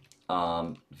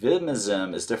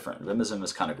 Vimizim is different. Vimizim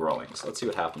is kind of growing. So let's see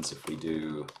what happens if we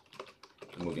do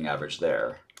the moving average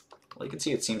there. Well, you can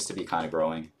see it seems to be kind of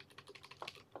growing.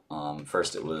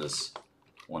 First it was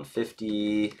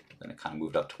 150, then it kind of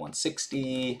moved up to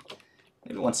 160.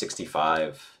 Maybe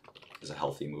 165 is a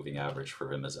healthy moving average for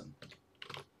Vimizim.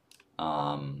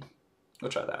 We'll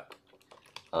try that.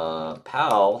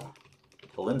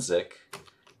 Palinzic,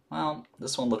 well,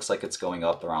 this one looks like it's going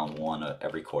up around 1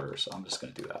 every quarter, so I'm just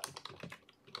going to do that.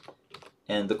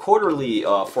 And the quarterly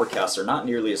forecasts are not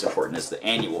nearly as important as the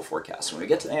annual forecast. When we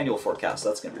get to the annual forecast,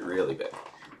 that's going to be really big.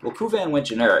 Well, Kuvan went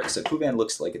generic, so Kuvan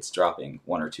looks like it's dropping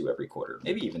 1 or 2 every quarter,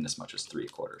 maybe even as much as 3 a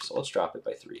quarter, so let's drop it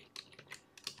by 3.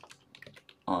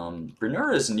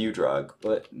 Brineura is a new drug,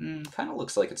 but kind of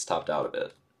looks like it's topped out a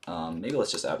bit. Maybe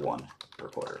let's just add 1 per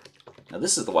quarter. Now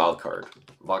this is the wild card.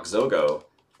 Voxzogo,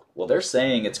 well, they're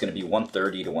saying it's going to be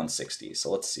 130 to 160. So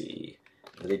let's see.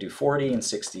 If they do 40 and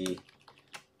 60,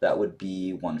 that would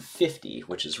be 150,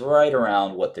 which is right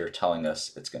around what they're telling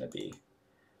us it's going to be.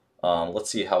 Let's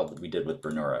see how we did with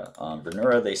Bernura.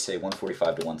 Bernura, they say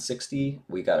 145 to 160.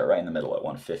 We got it right in the middle at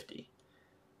 150.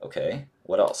 Okay,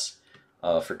 what else?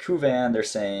 For Kuvan, they're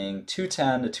saying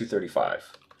 210 to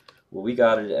 235. Well, we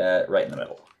got it at right in the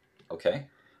middle. Okay.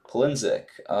 Polinzic,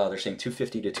 they're saying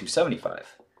 250 to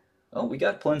 275. Well, we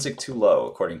got Polinzic too low,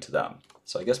 according to them.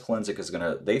 So I guess Polinzic is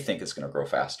they think it's gonna grow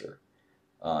faster.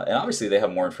 And obviously they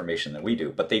have more information than we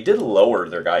do, but they did lower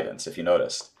their guidance, if you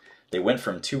noticed. They went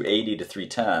from 280 to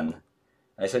 310,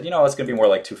 and I said, you know, it's gonna be more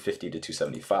like 250 to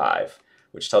 275,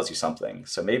 which tells you something.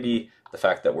 So maybe the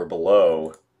fact that we're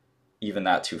below even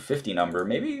that 250 number,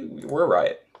 maybe we're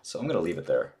right. So I'm gonna leave it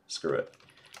there, screw it.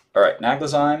 All right,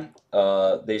 Naglazyme,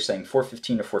 they're saying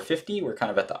 415 to 450. We're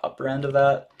kind of at the upper end of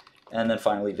that. And then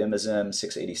finally, Vimizim,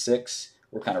 686.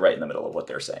 We're kind of right in the middle of what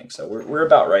they're saying. So we're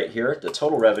about right here. The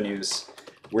total revenues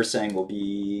we're saying will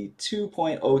be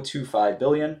 2.025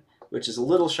 billion, which is a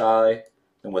little shy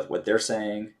than what they're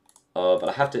saying.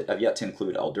 But I've yet to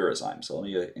include Aldurazyme. So let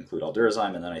me include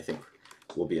Aldurazyme, and then I think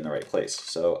we'll be in the right place.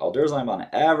 So Aldurazyme on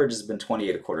average has been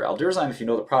 28 a quarter. Aldurazyme, if you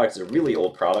know the product, is a really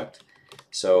old product.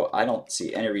 So I don't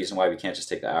see any reason why we can't just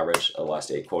take the average of the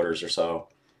last 8 quarters or so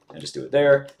and just do it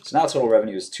there. So now total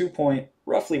revenue is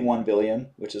roughly 1 billion,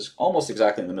 which is almost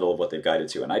exactly in the middle of what they've guided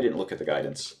to. And I didn't look at the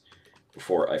guidance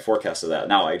before I forecasted that.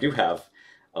 Now I do have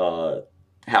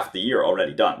half the year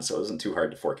already done, so it isn't too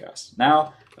hard to forecast.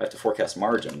 Now I have to forecast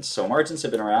margins. So margins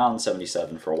have been around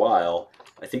 77 for a while.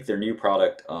 I think their new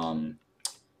product,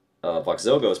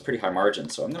 Voxzogo, is pretty high margin,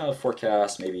 so I'm going to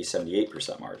forecast maybe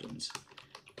 78% margins.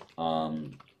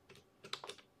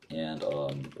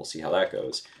 We'll see how that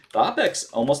goes. The OPEX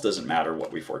almost doesn't matter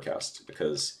what we forecast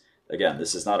because, again,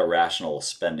 this is not a rational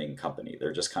spending company.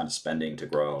 They're just kind of spending to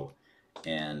grow,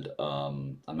 and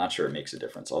I'm not sure it makes a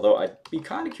difference. Although I'd be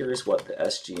kind of curious what the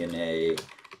SG&A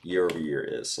year over year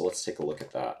is. So let's take a look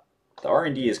at that. The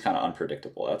R&D is kind of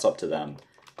unpredictable. That's up to them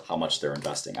how much they're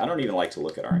investing. I don't even like to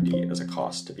look at R&D as a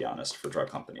cost, to be honest, for drug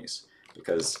companies,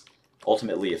 because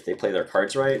ultimately, if they play their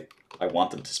cards right, I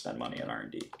want them to spend money on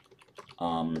R&D.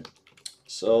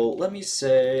 So let me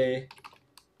say,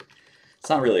 it's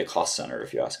not really a cost center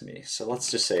if you ask me. So let's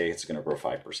just say it's going to grow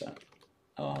 5%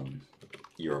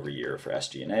 year over year for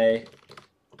SG&A.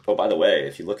 Oh, by the way,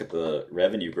 if you look at the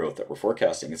revenue growth that we're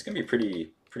forecasting, it's going to be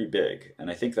pretty big. And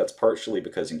I think that's partially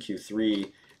because in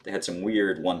Q3, they had some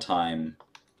weird one-time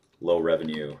low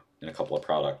revenue in a couple of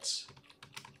products.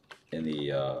 I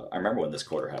remember when this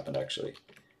quarter happened, actually.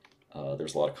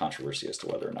 There's a lot of controversy as to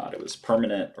whether or not it was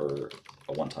permanent or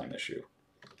a one-time issue.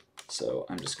 So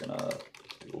I'm just going to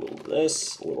do a little of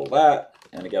this, a little of that.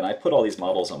 And again, I put all these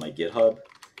models on my GitHub.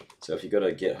 So if you go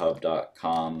to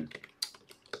github.com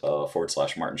 /Martin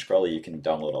Shkreli, you can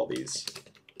download all these.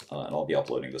 And I'll be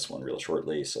uploading this one real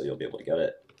shortly, so you'll be able to get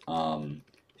it.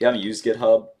 If you haven't used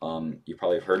GitHub, you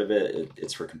probably have heard of it.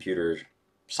 It's for computer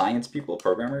science people,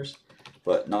 programmers,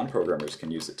 but non-programmers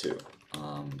can use it too.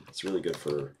 It's really good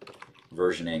for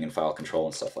versioning and file control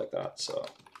and stuff like that. So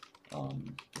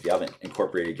if you haven't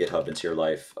incorporated GitHub into your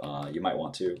life, you might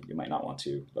want to, you might not want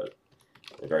to, but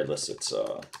regardless, it's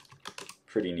a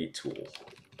pretty neat tool.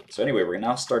 So anyway, we're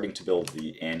now starting to build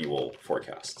the annual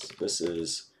forecasts. This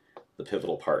is the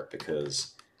pivotal part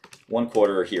because one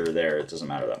quarter here or there, it doesn't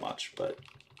matter that much, but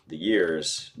the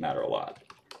years matter a lot.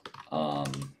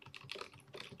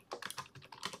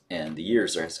 And the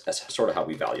years are sort of how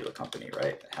we value the company,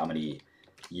 right? How many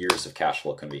years of cash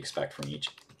flow can we expect from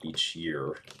each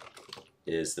year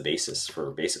is the basis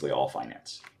for basically all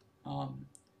finance. If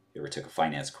you ever took a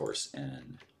finance course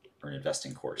or an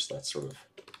investing course, that's sort of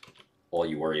all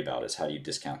you worry about is how do you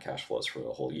discount cash flows for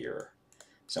the whole year.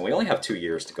 So we only have 2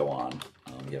 years to go on.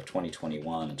 We have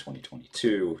 2021 and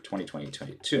 2022.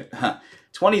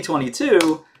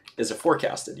 2022 is a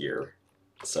forecasted year,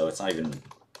 so it's not even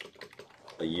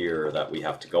a year that we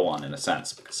have to go on in a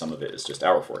sense, because some of it is just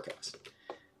our forecast.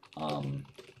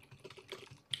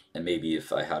 And maybe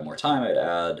if I had more time, I'd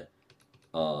add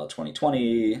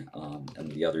 2020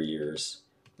 and the other years.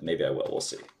 And maybe I will, we'll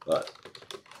see. But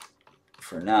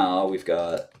for now, we've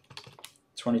got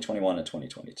 2021 and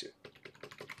 2022.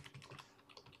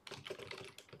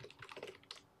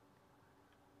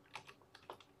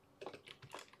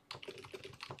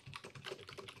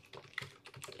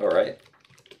 All right.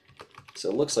 So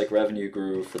it looks like revenue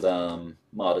grew for them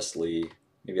modestly.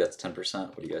 Maybe that's 10%.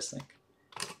 What do you guys think?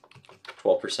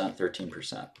 12%,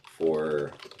 13%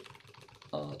 for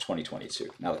 2022.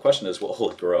 Now the question is,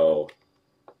 will it grow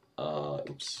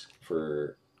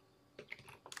for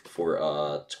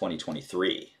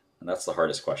 2023, and that's the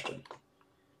hardest question.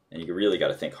 And you really got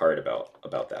to think hard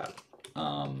about that.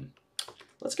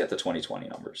 Let's get the 2020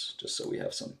 numbers just so we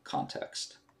have some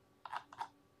context.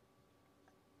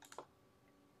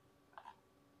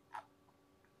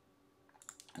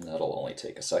 And that'll only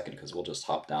take a second because we'll just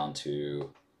hop down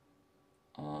to,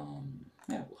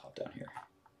 yeah, we'll hop down here.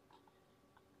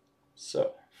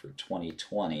 So for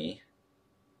 2020,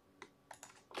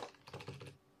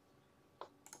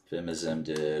 Vimizim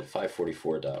did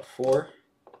 544.4.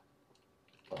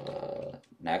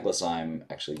 Naglazyme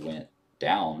actually went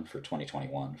down for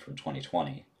 2021 from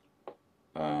 2020.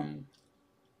 Okay,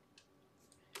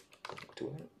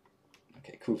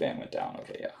 Kuvan went down.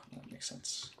 Okay, yeah, that makes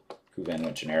sense. Kuvan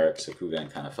went generic, so Kuvan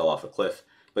kind of fell off a cliff.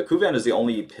 But Kuvan is the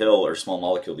only pill or small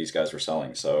molecule these guys were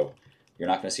selling, so you're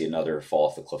not going to see another fall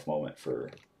off the cliff moment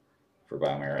for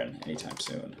Biomarin anytime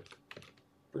soon.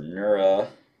 Bernura,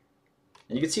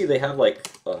 and you can see they have like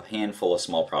a handful of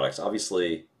small products.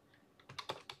 Obviously,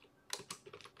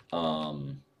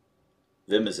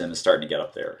 Vimizim is starting to get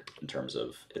up there in terms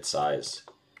of its size.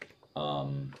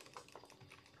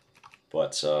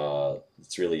 But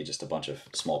it's really just a bunch of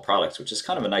small products, which is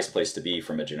kind of a nice place to be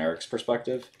from a generics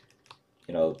perspective.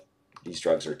 You know, these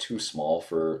drugs are too small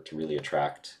to really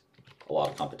attract a lot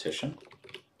of competition,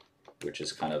 which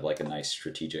is kind of like a nice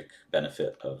strategic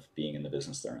benefit of being in the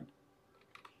business they're in.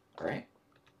 All right.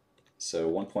 So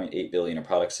 1.8 billion in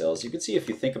product sales. You can see if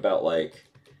you think about like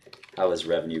how has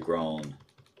revenue grown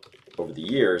over the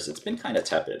years, it's been kind of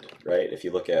tepid, right? If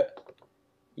you look at,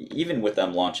 even with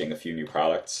them launching a few new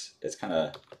products, it's kind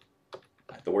of,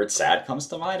 the word sad comes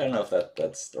to mind. I don't know if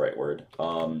that's the right word,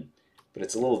 but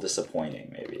it's a little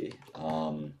disappointing maybe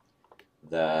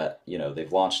that, you know,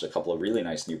 they've launched a couple of really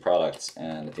nice new products,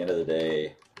 and at the end of the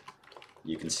day,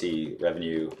 you can see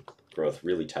revenue growth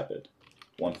really tepid.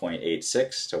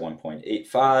 1.86 to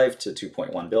 1.85 to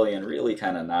 2.1 billion, really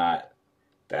kind of not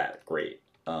that great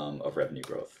of revenue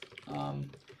growth.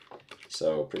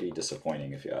 So pretty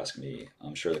disappointing if you ask me.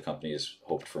 I'm sure the company has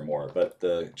hoped for more, but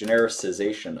the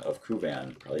genericization of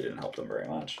Kuvan probably didn't help them very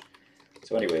much.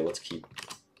 So anyway, let's keep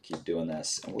doing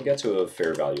this, and we'll get to a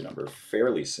fair value number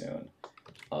fairly soon.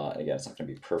 Again, it's not going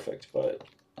to be perfect, but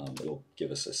it'll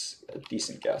give us a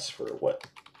decent guess for what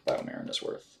Biomarin is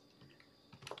worth.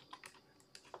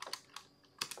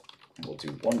 And we'll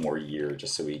do one more year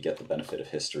just so we get the benefit of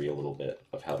history a little bit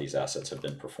of how these assets have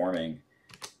been performing,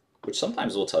 which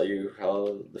sometimes will tell you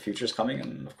how the future is coming,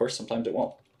 and of course sometimes it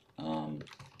won't.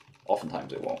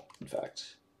 Oftentimes it won't, in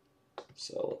fact.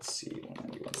 So let's see,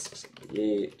 191,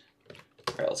 678.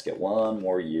 All right, let's get one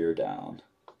more year down.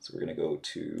 So we're going to go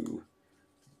to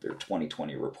their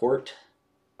 2020 report.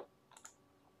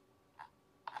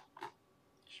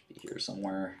 Should be here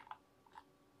somewhere.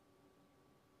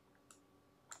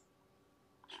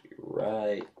 Should be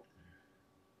right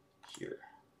here.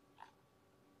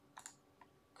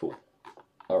 Cool.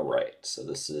 All right, so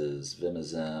this is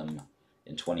Vimizim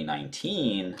in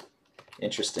 2019.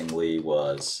 Interestingly,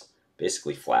 was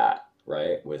basically flat,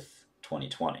 right, with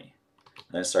 2020.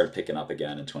 And then it started picking up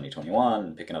again in 2021,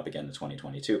 and picking up again in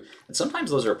 2022. And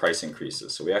sometimes those are price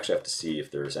increases, so we actually have to see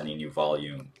if there's any new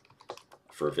volume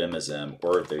for Vimizim,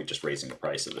 or if they're just raising the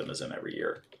price of Vimizim every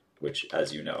year, which,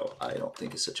 as you know, I don't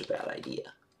think is such a bad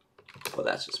idea. Well,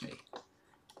 that's just me.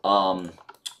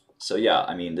 So yeah,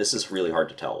 I mean, this is really hard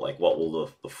to tell. Like, what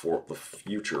will the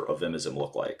future of Vimizim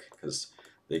look like? Because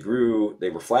they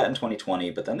were flat in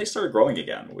 2020, but then they started growing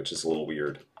again, which is a little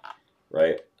weird,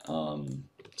 right?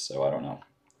 So I don't know.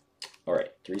 All right,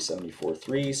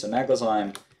 374.3. So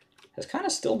Naglazyme has kind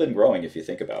of still been growing if you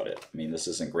think about it. I mean, this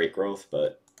isn't great growth,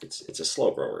 but it's a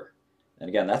slow grower. And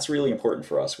again, that's really important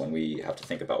for us when we have to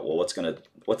think about, well, what's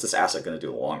this asset going to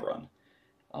do in the long run?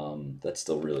 That's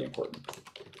still really important.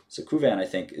 So Kuvan, I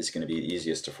think, is going to be the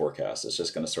easiest to forecast. It's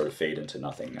just going to sort of fade into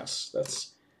nothingness.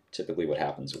 That's typically what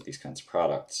happens with these kinds of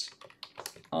products.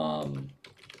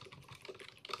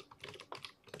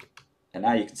 And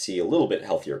now you can see a little bit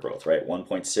healthier growth, right?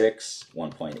 1.6,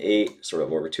 1.8, sort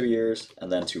of over 2 years,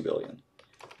 and then 2 billion.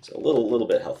 So a little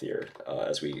bit healthier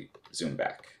as we zoom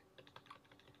back.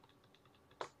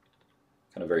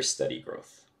 Kind of very steady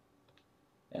growth.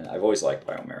 And I've always liked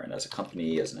Biomarin as a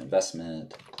company, as an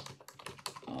investment.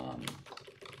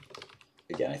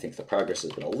 Again, I think the progress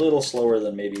has been a little slower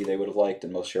than maybe they would have liked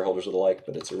and most shareholders would have liked,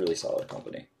 but it's a really solid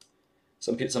company.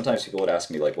 Sometimes people would ask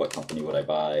me, like, what company would I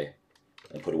buy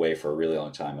and put away for a really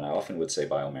long time, and I often would say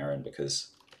Biomarin, because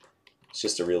it's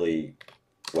just a really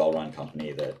well-run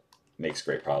company that makes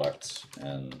great products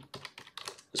and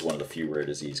is one of the few rare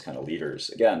disease kind of leaders.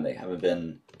 Again, they haven't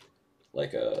been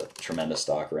like a tremendous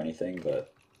stock or anything,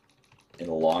 but in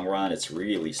the long run, it's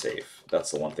really safe.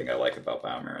 That's the one thing I like about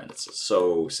Biomarin. It's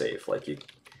so safe. Like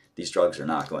these drugs are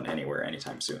not going anywhere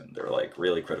anytime soon. They're like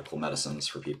really critical medicines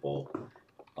for people,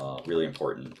 really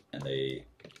important, and they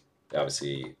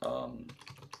obviously are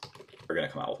going to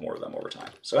come out with more of them over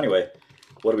time. So anyway,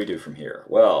 what do we do from here?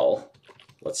 Well,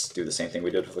 let's do the same thing we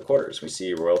did with the quarters. We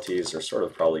see royalties are sort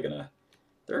of probably going to,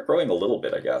 they're growing a little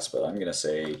bit, I guess, but I'm going to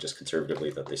say just conservatively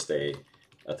that they stay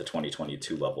at the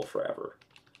 2022 level forever.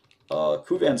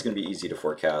 Kuvan's going to be easy to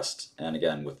forecast, and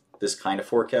again, with this kind of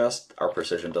forecast, our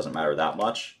precision doesn't matter that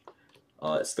much.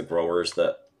 It's the growers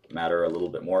that matter a little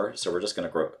bit more, so we're just going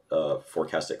to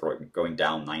forecast it going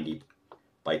down 90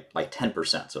 by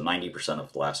 10%, so 90%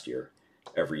 of last year,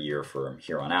 every year from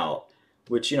here on out,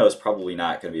 which, you know, is probably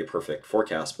not going to be a perfect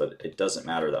forecast, but it doesn't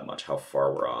matter that much how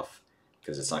far we're off,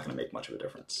 because it's not going to make much of a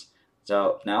difference.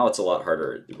 So now it's a lot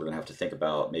harder. We're going to have to think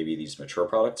about maybe these mature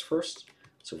products first.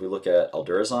 So if we look at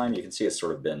Aldurazyme, you can see it's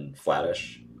sort of been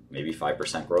flattish, maybe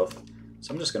 5% growth.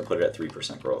 So I'm just going to put it at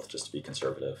 3% growth just to be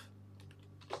conservative.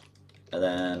 And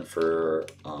then for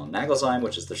Naglazyme,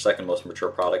 which is their second most mature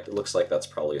product, it looks like that's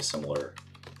probably a similar,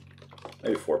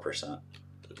 maybe 4%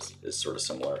 is sort of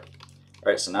similar. All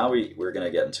right, so now we're going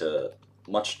to get into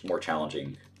much more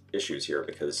challenging issues here,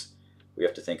 because we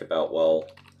have to think about, well,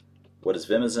 what does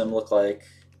Vimizim look like,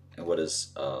 and what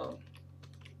does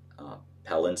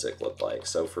Palynziq look like?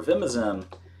 So for Vimizim,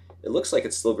 it looks like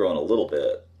it's still growing a little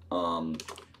bit.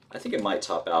 I think it might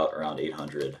top out around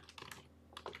 800,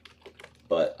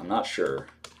 but I'm not sure.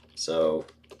 So,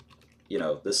 you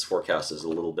know, this forecast is a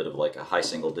little bit of like a high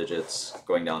single digits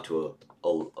going down to a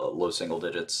low single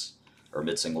digits or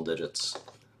mid single digits.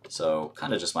 So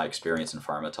kind of just my experience in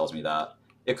pharma tells me that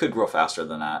it could grow faster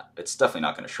than that. It's definitely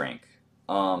not going to shrink.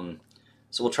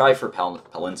 So we'll try for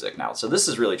Palynziq now. So this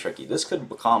is really tricky. This could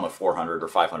become a $400 or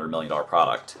 $500 million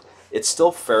product. It's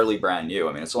still fairly brand new.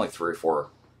 I mean, it's only 3 or 4,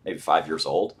 maybe 5 years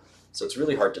old. So it's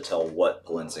really hard to tell what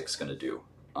Palynziq's going to do.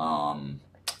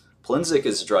 Palynziq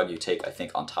is a drug you take, I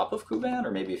think, on top of Kuvan,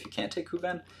 or maybe if you can't take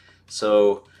Kuvan.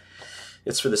 So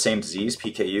it's for the same disease,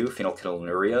 PKU,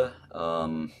 phenylketonuria,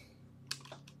 or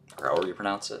however you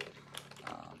pronounce it.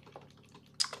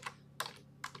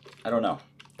 I don't know.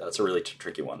 That's a really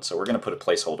tricky one. So we're going to put a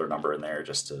placeholder number in there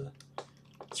just to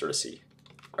sort of see.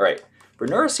 All right.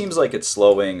 Brineura seems like it's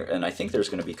slowing, and I think there's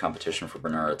going to be competition for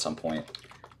Brineura at some point.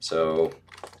 So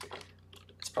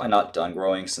it's probably not done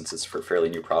growing since it's for a fairly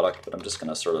new product, but I'm just going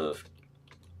to sort of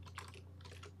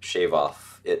shave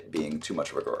off it being too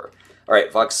much of a grower. All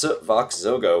right,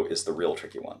 Voxzogo is the real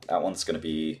tricky one. That one's going to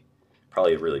be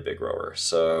probably a really big grower.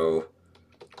 So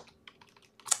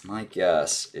my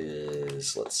guess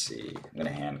is, let's see, I'm going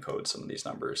to hand code some of these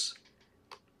numbers.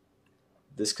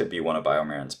 This could be one of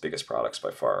Biomarin's biggest products by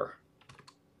far,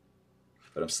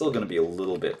 but I'm still going to be a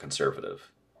little bit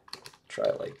conservative. Try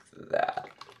it like that.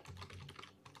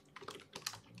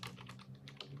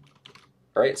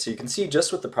 All right, so you can see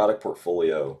just with the product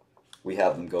portfolio, we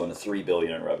have them going to $3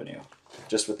 billion in revenue,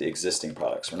 just with the existing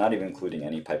products. We're not even including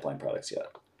any pipeline products yet.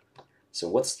 So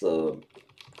what's the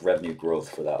revenue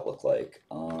growth for that look like?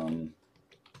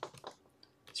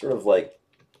 Sort of like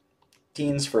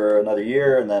teens for another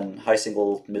year, and then high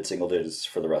single, mid-single digits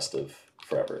for the rest of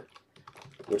forever,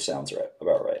 which sounds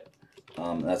about right.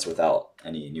 That's without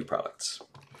any new products.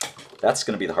 That's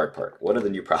going to be the hard part. What are the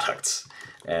new products,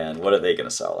 and what are they going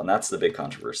to sell? And that's the big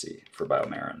controversy for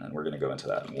Biomarin, and we're going to go into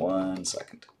that in 1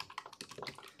 second.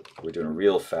 We're doing a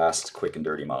real fast, quick, and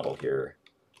dirty model here.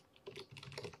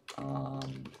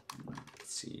 Let's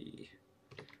see.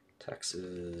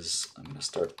 Taxes. I'm going to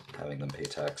start having them pay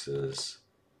taxes.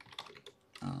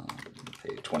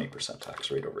 Pay 20%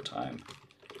 tax rate over time.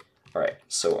 All right,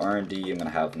 so R&D, I'm going to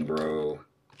have them grow.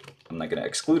 I'm not going to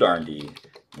exclude R&D.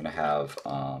 I'm going to have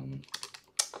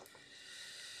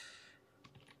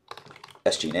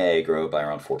SG&A grow by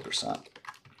around 4%. All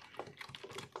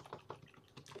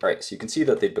right, so you can see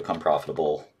that they've become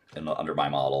profitable under my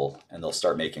model, and they'll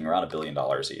start making around $1 billion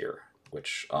a year,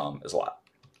 which is a lot.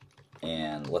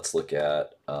 And let's look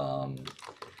at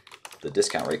the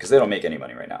discount rate, because they don't make any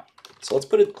money right now. So let's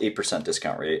put an 8%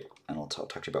 discount rate, and I'll talk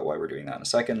to you about why we're doing that in a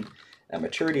second. At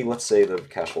maturity, let's say the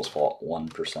cash flows fall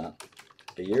 1%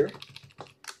 a year.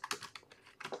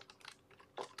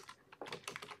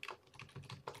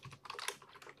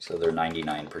 So they're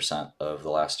 99% of the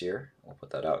last year. We'll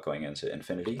put that out going into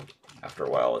infinity. After a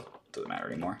while, it doesn't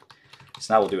matter anymore.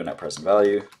 So now we'll do a net present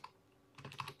value.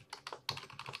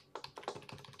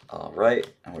 All right,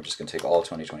 and we're just going to take all of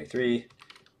 2023,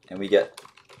 and we get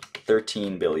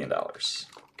 $13 billion.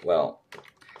 Well,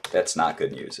 that's not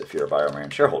good news if you're a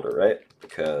Biomarin shareholder, right?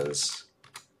 because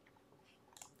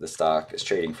the stock is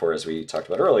trading for, as we talked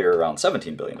about earlier, around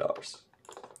 $17 billion.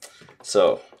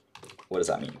 So what does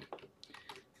that mean?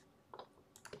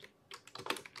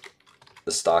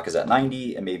 The stock is at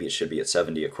 90 and maybe it should be at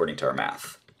 70 according to our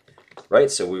math, right?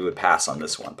 So we would pass on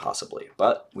this one possibly,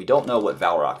 but we don't know what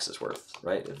Valrox is worth,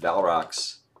 right? If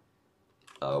Valrox,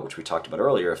 which we talked about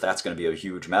earlier, if that's going to be a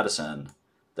huge medicine,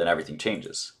 then everything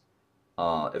changes.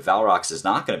 If Valrox is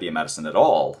not going to be a medicine at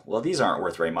all, well, these aren't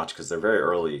worth very much because they're very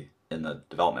early in the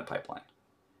development pipeline.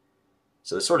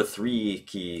 So there's sort of three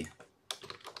key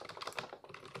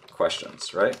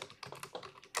questions, right?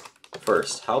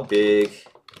 First, how big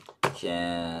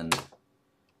can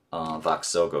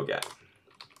Voxzogo get?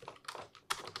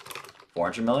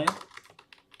 400 million?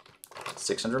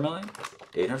 600 million?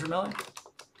 800 million?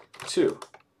 2.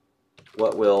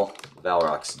 What will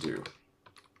Valrox do?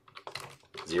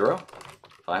 0?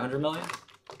 500 million?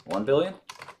 1 billion?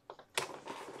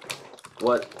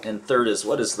 And third is,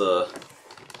 what is the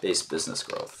base business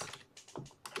growth,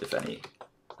 if any?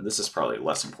 And this is probably a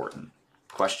less important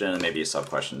question, and maybe a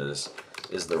sub-question is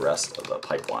the rest of the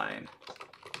pipeline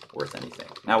worth anything?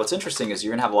 Now what's interesting is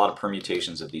you're going to have a lot of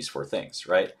permutations of these 4 things,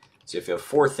 right? So if you have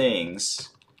 4 things,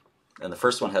 and the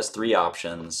first one has 3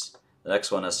 options, the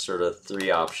next one has sort of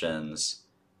 3 options,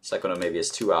 the second one maybe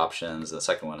has 2 options, and the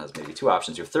second one has maybe 2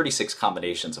 options, you have 36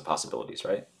 combinations of possibilities,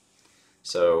 right?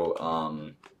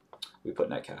 So we put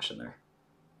net cash in there.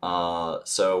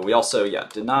 So we also,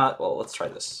 did not, well, let's try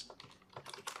this.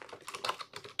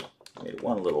 I made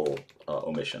one little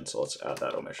omission, so let's add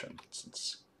that omission,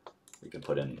 since we can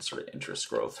put in sort of interest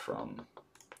growth from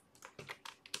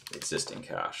existing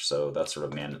cash. So that's sort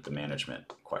of the management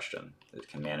question.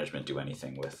 Can management do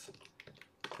anything with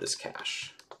this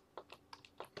cash?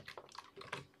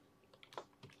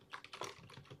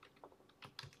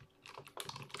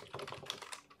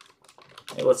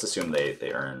 Hey, let's assume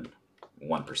they earn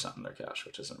 1% on their cash,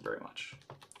 which isn't very much.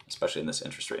 Especially in this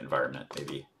interest rate environment,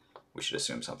 maybe we should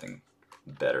assume something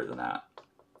better than that.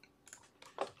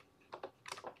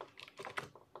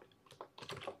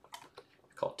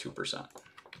 Call it 2%.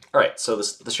 All right, so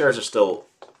the shares are still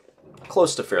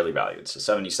close to fairly valued. So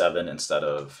 77 instead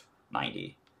of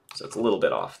 90. So it's a little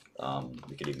bit off.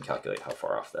 We could even calculate how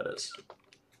far off that is.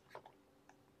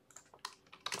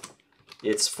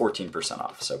 It's 14%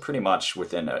 off. So pretty much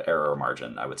within an error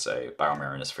margin, I would say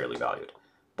Biomarin is fairly valued.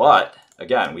 But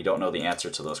again, we don't know the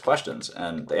answer to those questions,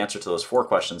 and the answer to those 4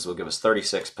 questions will give us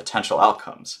 36 potential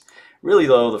outcomes. Really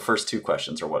though, the first 2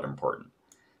 questions are what are important.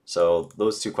 So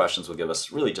those 2 questions will give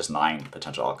us really just 9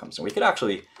 potential outcomes. And we could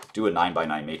actually do a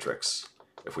 9x9 matrix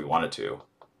if we wanted to,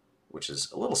 which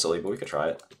is a little silly, but we could try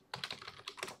it.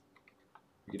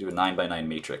 We could do a 9x9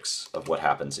 matrix of what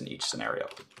happens in each scenario.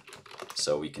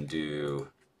 So we can do,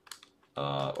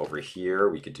 over here,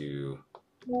 we could do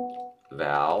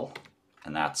val,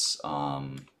 and that's,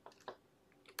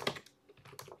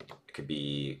 it could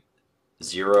be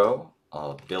 0,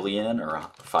 a billion, or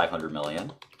 500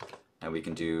 million. And we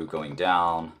can do, going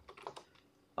down,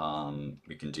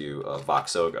 we can do a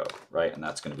Voxzogo, right? And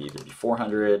that's going to either be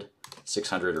 400,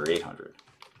 600, or 800.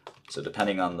 So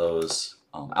depending on those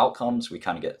outcomes, we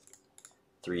kind of get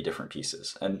 3 different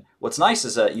pieces. And what's nice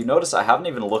is that you notice I haven't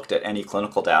even looked at any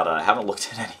clinical data. I haven't looked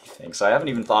at anything. So I haven't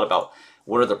even thought about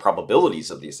what are the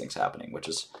probabilities of these things happening, which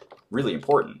is really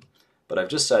important. But I've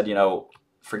just said, you know,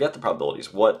 forget the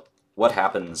probabilities. What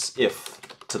happens if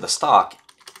to the stock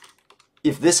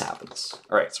if this happens?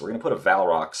 All right, so we're going to put a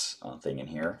Valrox thing in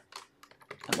here.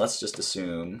 And let's just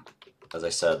assume, as I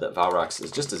said, that Valrox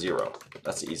is just a 0.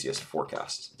 That's the easiest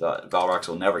forecast. Valrox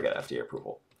will never get FDA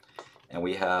approval. And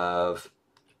we have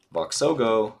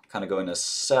Voxzogo kind of going to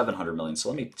 700 million. So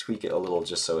let me tweak it a little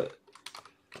just so it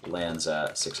lands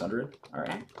at 600. All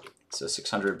right, so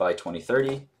 600 by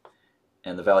 2030,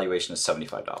 and the valuation is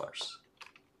 $75.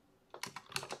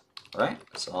 All right,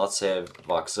 so let's say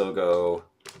Voxzogo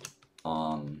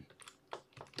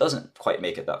doesn't quite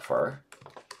make it that far.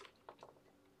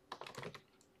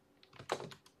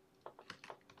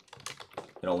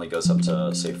 It only goes up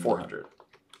to, say, 400.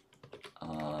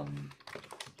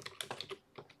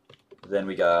 Then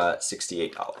we got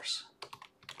 $68.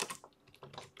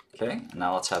 Okay,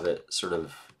 now let's have it sort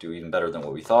of do even better than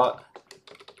what we thought.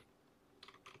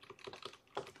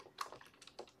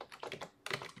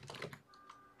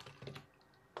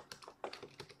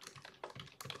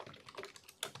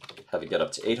 Have it get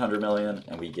up to 800 million,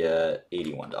 and we get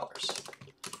 $81.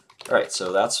 All right,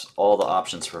 so that's all the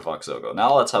options for Voxzogo.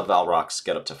 Now let's have Valrox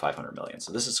get up to 500 million.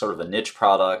 So this is sort of a niche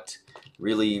product.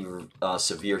 Really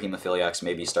severe hemophiliacs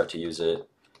maybe start to use it.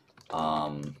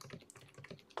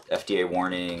 FDA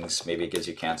warnings, maybe it gives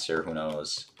you cancer, who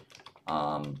knows,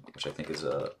 which I think is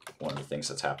one of the things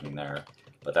that's happening there.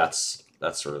 But that's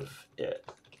sort of it.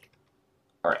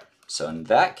 All right, so in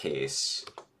that case,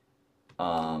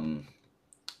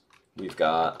 we've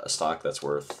got a stock that's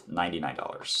worth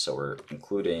 $99. So we're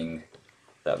including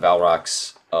that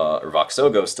Valrox or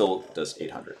Voxzogo still does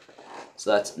 800. So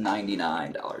that's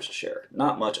 $99 a share.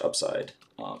 Not much upside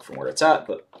from where it's at,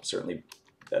 but certainly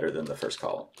better than the first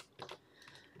column.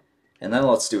 And then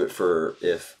let's do it for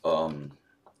if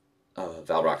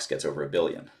Valrox gets over $1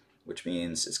 billion, which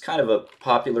means it's kind of a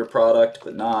popular product,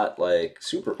 but not like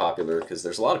super popular because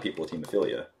there's a lot of people with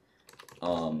hemophilia.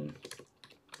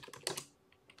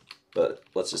 But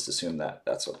let's just assume that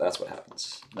that's what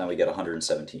happens. Now we get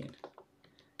 117.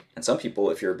 And some people,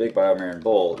 if you're a big Biomarin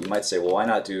bull, you might say, well, why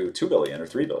not do 2 billion or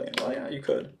 3 billion? Well, yeah, you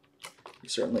could. You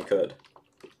certainly could.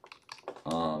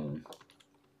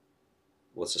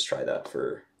 Let's just try that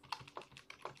for,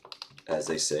 as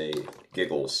they say,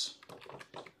 giggles.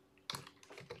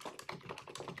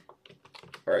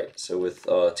 All right, so with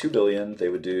 2 billion, they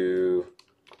would do,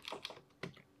 it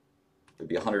would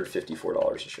be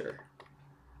 $154 a share.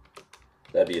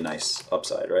 That'd be a nice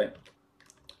upside, right?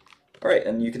 All right,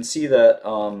 and you can see that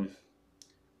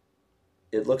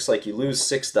it looks like you lose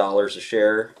 $6 a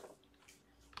share,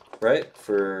 right,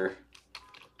 for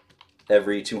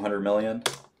every 200 million,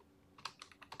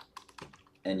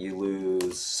 and you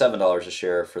lose $7 a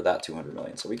share for that 200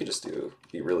 million. So we could just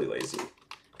be really lazy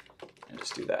and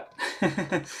just do that,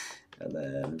 and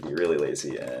then be really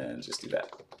lazy and just do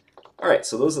that. All right,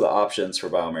 so those are the options for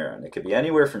Biomarin. It could be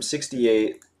anywhere from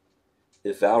 68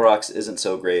 if Valrox isn't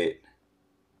so great.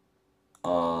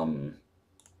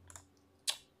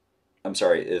 I'm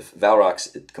sorry, if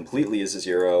Valrox completely is a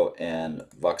 0 and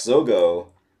Voxzogo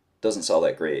doesn't sell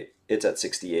that great, it's at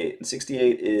 68. And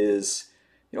 68 is,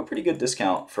 pretty good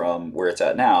discount from where it's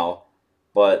at now,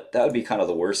 but that would be kind of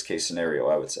the worst case scenario,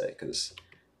 I would say, because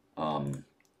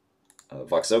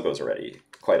Voxzogo is already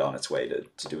quite on its way to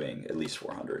doing at least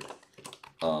 400.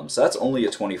 So that's only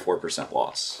a 24%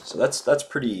 loss. So that's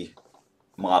pretty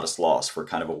modest loss for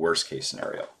kind of a worst case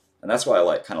scenario. And that's why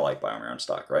I kind of like Biomarin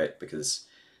stock, right? Because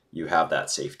you have that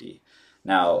safety.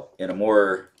 Now, in a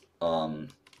more, you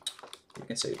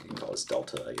can call this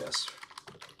delta, I guess,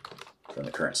 from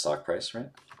the current stock price, right?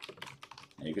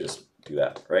 And you could just do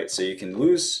that, right? So you can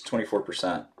lose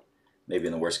 24%, maybe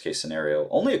in the worst case scenario.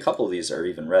 Only a couple of these are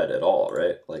even red at all,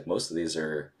 right? Like most of these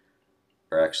are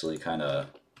actually kind of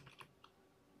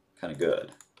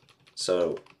good.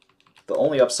 So the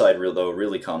only upside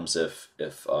really comes if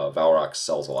Valrox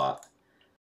sells a lot.